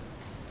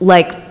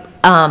like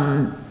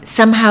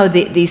somehow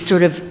these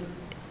sort of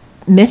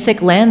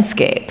mythic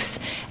landscapes.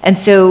 And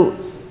so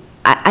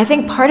I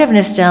think part of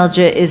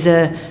nostalgia is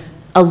a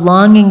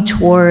longing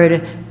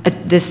toward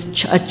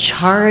a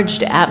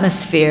charged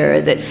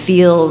atmosphere that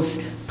feels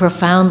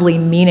profoundly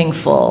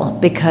meaningful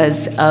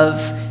because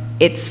of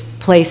its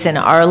place in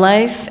our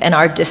life and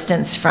our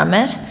distance from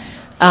it.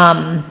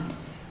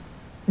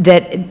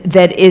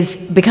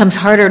 That becomes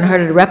harder and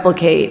harder to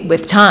replicate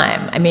with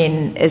time. I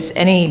mean, as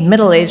any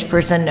middle-aged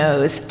person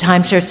knows,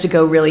 time starts to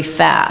go really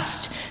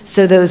fast.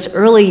 So those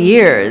early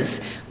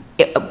years,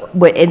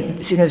 when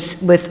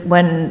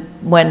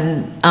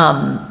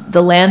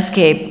the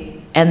landscape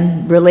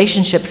and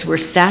relationships were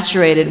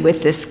saturated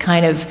with this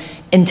kind of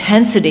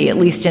intensity, at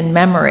least in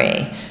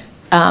memory,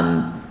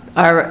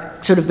 are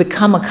sort of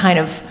become a kind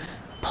of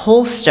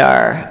pole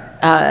star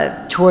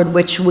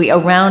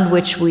around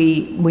which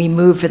we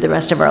move for the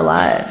rest of our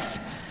lives.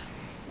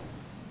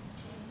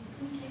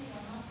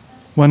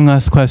 One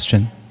last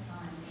question.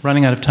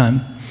 Running out of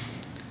time.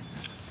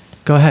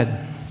 Go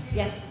ahead.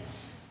 Yes.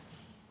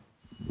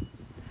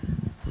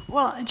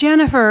 Well,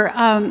 Jennifer,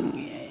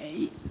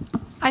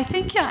 I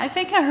think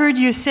I heard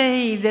you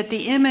say that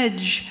the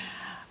image,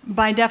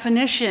 by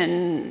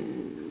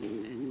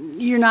definition,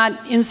 you're not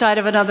inside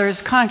of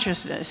another's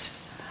consciousness.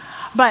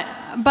 But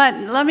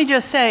let me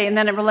just say, and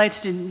then it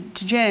relates to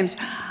James,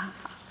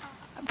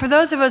 for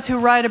those of us who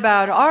write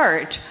about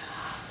art,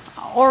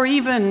 or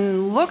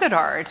even look at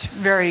art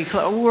very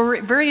close,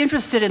 we're very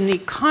interested in the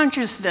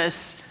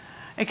consciousness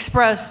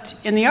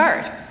expressed in the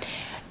art.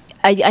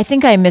 I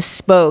think I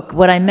misspoke.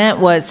 What I meant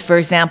was, for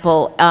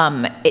example,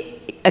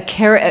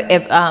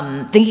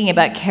 thinking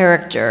about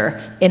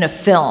character in a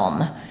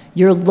film.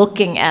 You're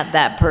looking at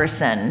that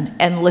person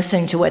and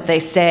listening to what they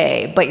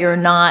say, but you're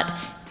not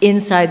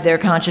inside their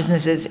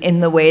consciousnesses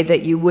in the way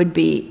that you would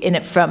be in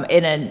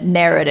a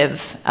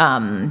narrative,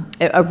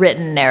 a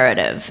written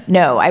narrative.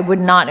 No, I would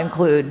not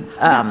include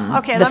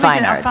the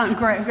fine arts.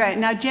 Great.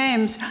 Now,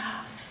 James,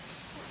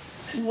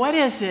 what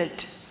is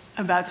it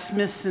about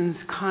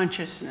Smithson's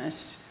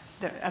consciousness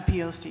that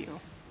appeals to you?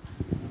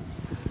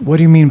 What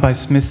do you mean by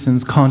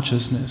Smithson's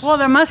consciousness? Well,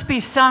 there must be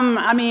some.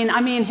 I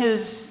mean,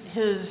 his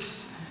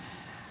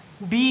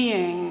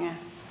being.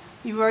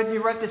 You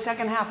wrote the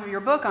second half of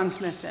your book on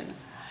Smithson.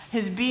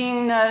 His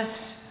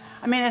beingness.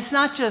 I mean, it's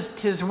not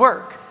just his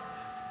work.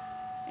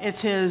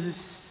 It's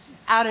his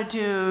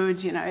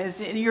attitudes.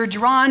 You're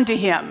drawn to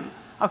him.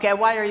 Okay,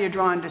 why are you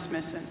drawn to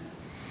Smithson?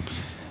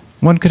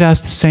 One could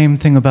ask the same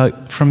thing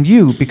from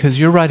you, because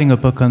you're writing a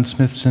book on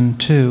Smithson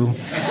too.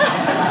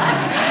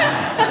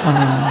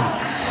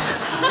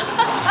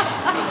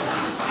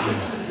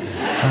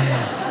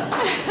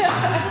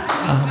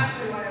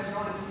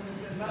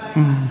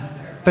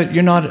 But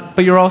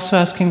you're also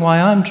asking why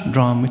I'm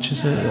drawn, which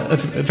is a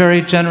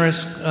very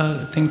generous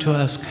thing to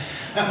ask.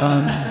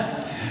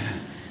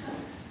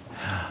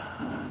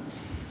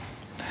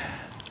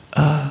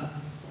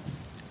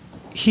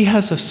 He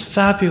has a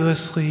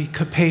fabulously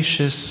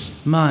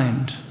capacious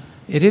mind.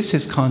 It is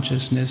his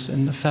consciousness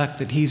and the fact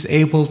that he's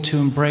able to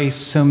embrace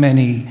so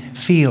many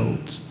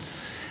fields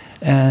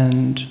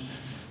and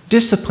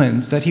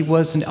disciplines, that he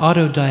was an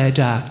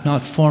autodidact,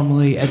 not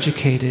formally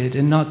educated,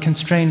 and not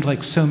constrained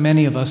like so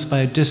many of us by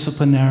a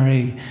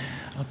disciplinary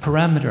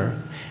parameter.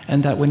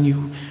 And that when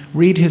you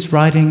read his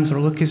writings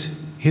or look at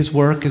his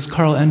work, as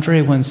Carl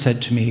Andre once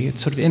said to me,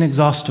 it's sort of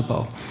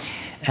inexhaustible.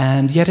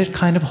 And yet it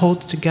kind of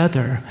holds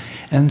together.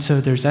 And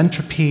so there's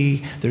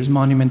entropy, there's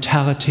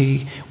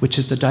monumentality, which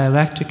is the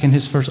dialectic in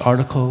his first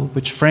article,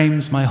 which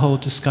frames my whole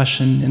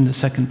discussion in the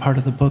second part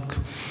of the book.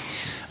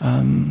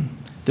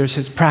 There's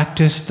his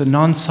practice, the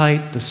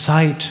non-site, the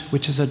site,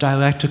 which is a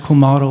dialectical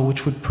model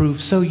which would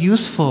prove so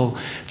useful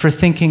for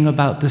thinking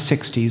about the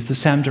 60s. The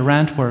Sam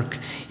Durant work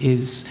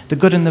is, the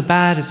good and the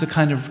bad is a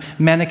kind of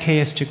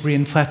manichaeistic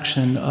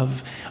reinflection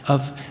of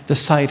the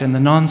site and the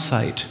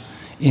non-site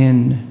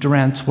in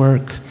Durant's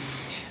work.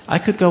 I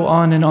could go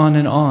on and on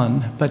and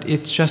on, but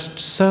it's just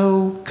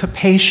so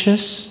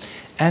capacious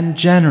and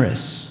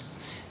generous.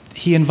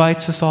 He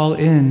invites us all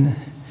in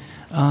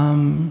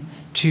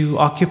to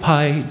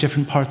occupy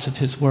different parts of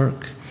his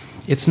work.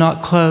 It's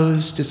not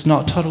closed, it's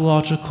not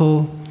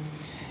tautological,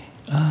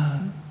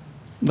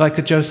 like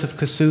a Joseph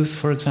Kossuth,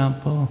 for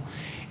example.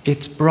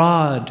 It's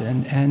broad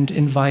and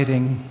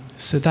inviting.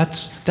 So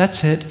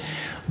that's it.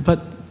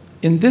 But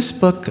in this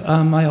book,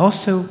 I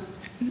also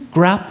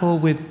grapple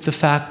with the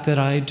fact that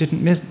I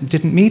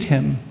didn't meet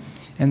him,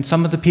 and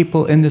some of the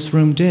people in this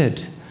room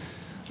did.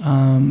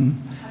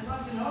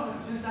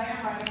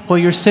 Well,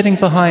 you're sitting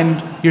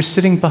behind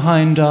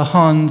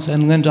Hans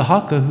and Linda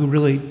Hocke, who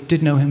really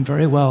did know him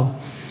very well,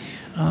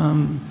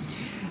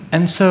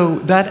 and so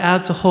that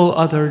adds a whole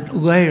other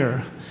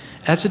layer,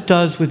 as it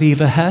does with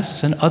Eva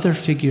Hess and other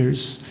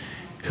figures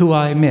who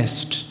I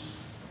missed.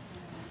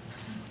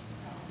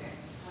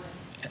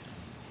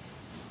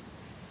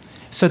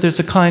 So there's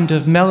a kind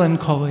of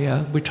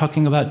melancholia. We're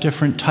talking about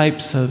different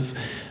types of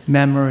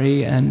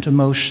memory and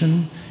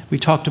emotion. We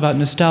talked about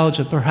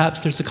nostalgia.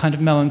 Perhaps there's a kind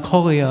of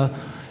melancholia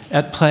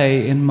at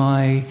play in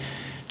my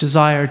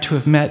desire to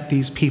have met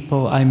these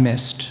people I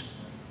missed.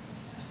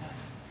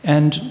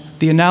 And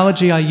the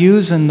analogy I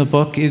use in the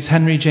book is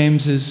Henry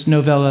James's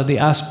novella, The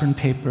Aspirin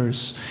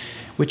Papers,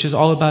 which is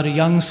all about a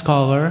young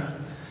scholar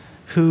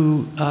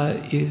who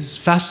is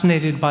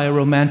fascinated by a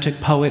romantic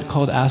poet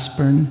called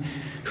Aspirin,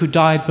 who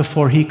died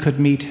before he could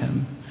meet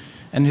him.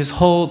 And the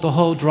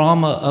whole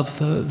drama of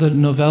the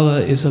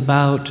novella is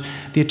about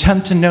the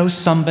attempt to know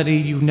somebody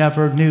you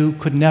never knew,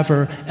 could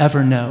never,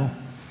 ever know.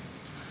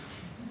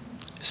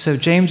 So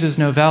James's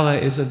novella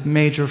is a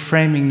major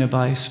framing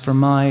device for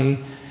my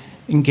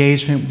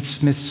engagement with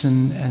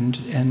Smithson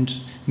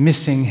and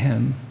missing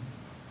him.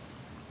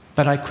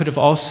 But I could have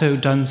also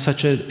done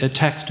such a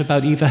text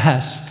about Eva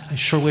Hess. I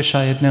sure wish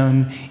I had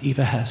known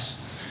Eva Hess.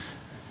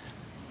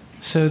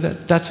 So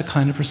that's a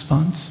kind of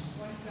response.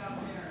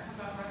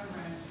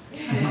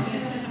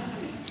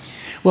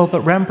 Well,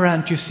 but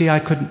Rembrandt, you see,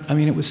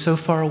 it was so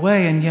far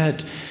away, and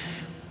yet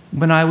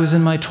when I was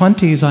in my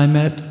 20s, I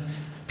met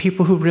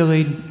people who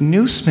really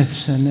knew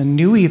Smithson and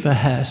knew Eva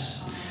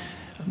Hess.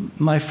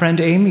 My friend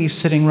Amy,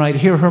 sitting right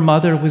here, her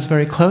mother was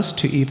very close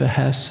to Eva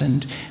Hess,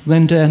 and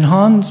Linda and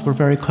Hans were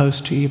very close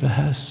to Eva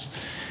Hess.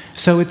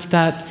 So it's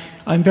that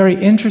I'm very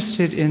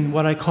interested in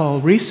what I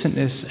call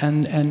recentness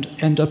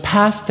and a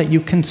past that you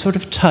can sort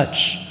of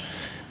touch,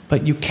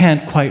 but you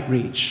can't quite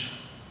reach.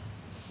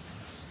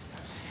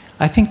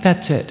 I think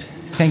that's it.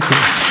 Thank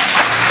you.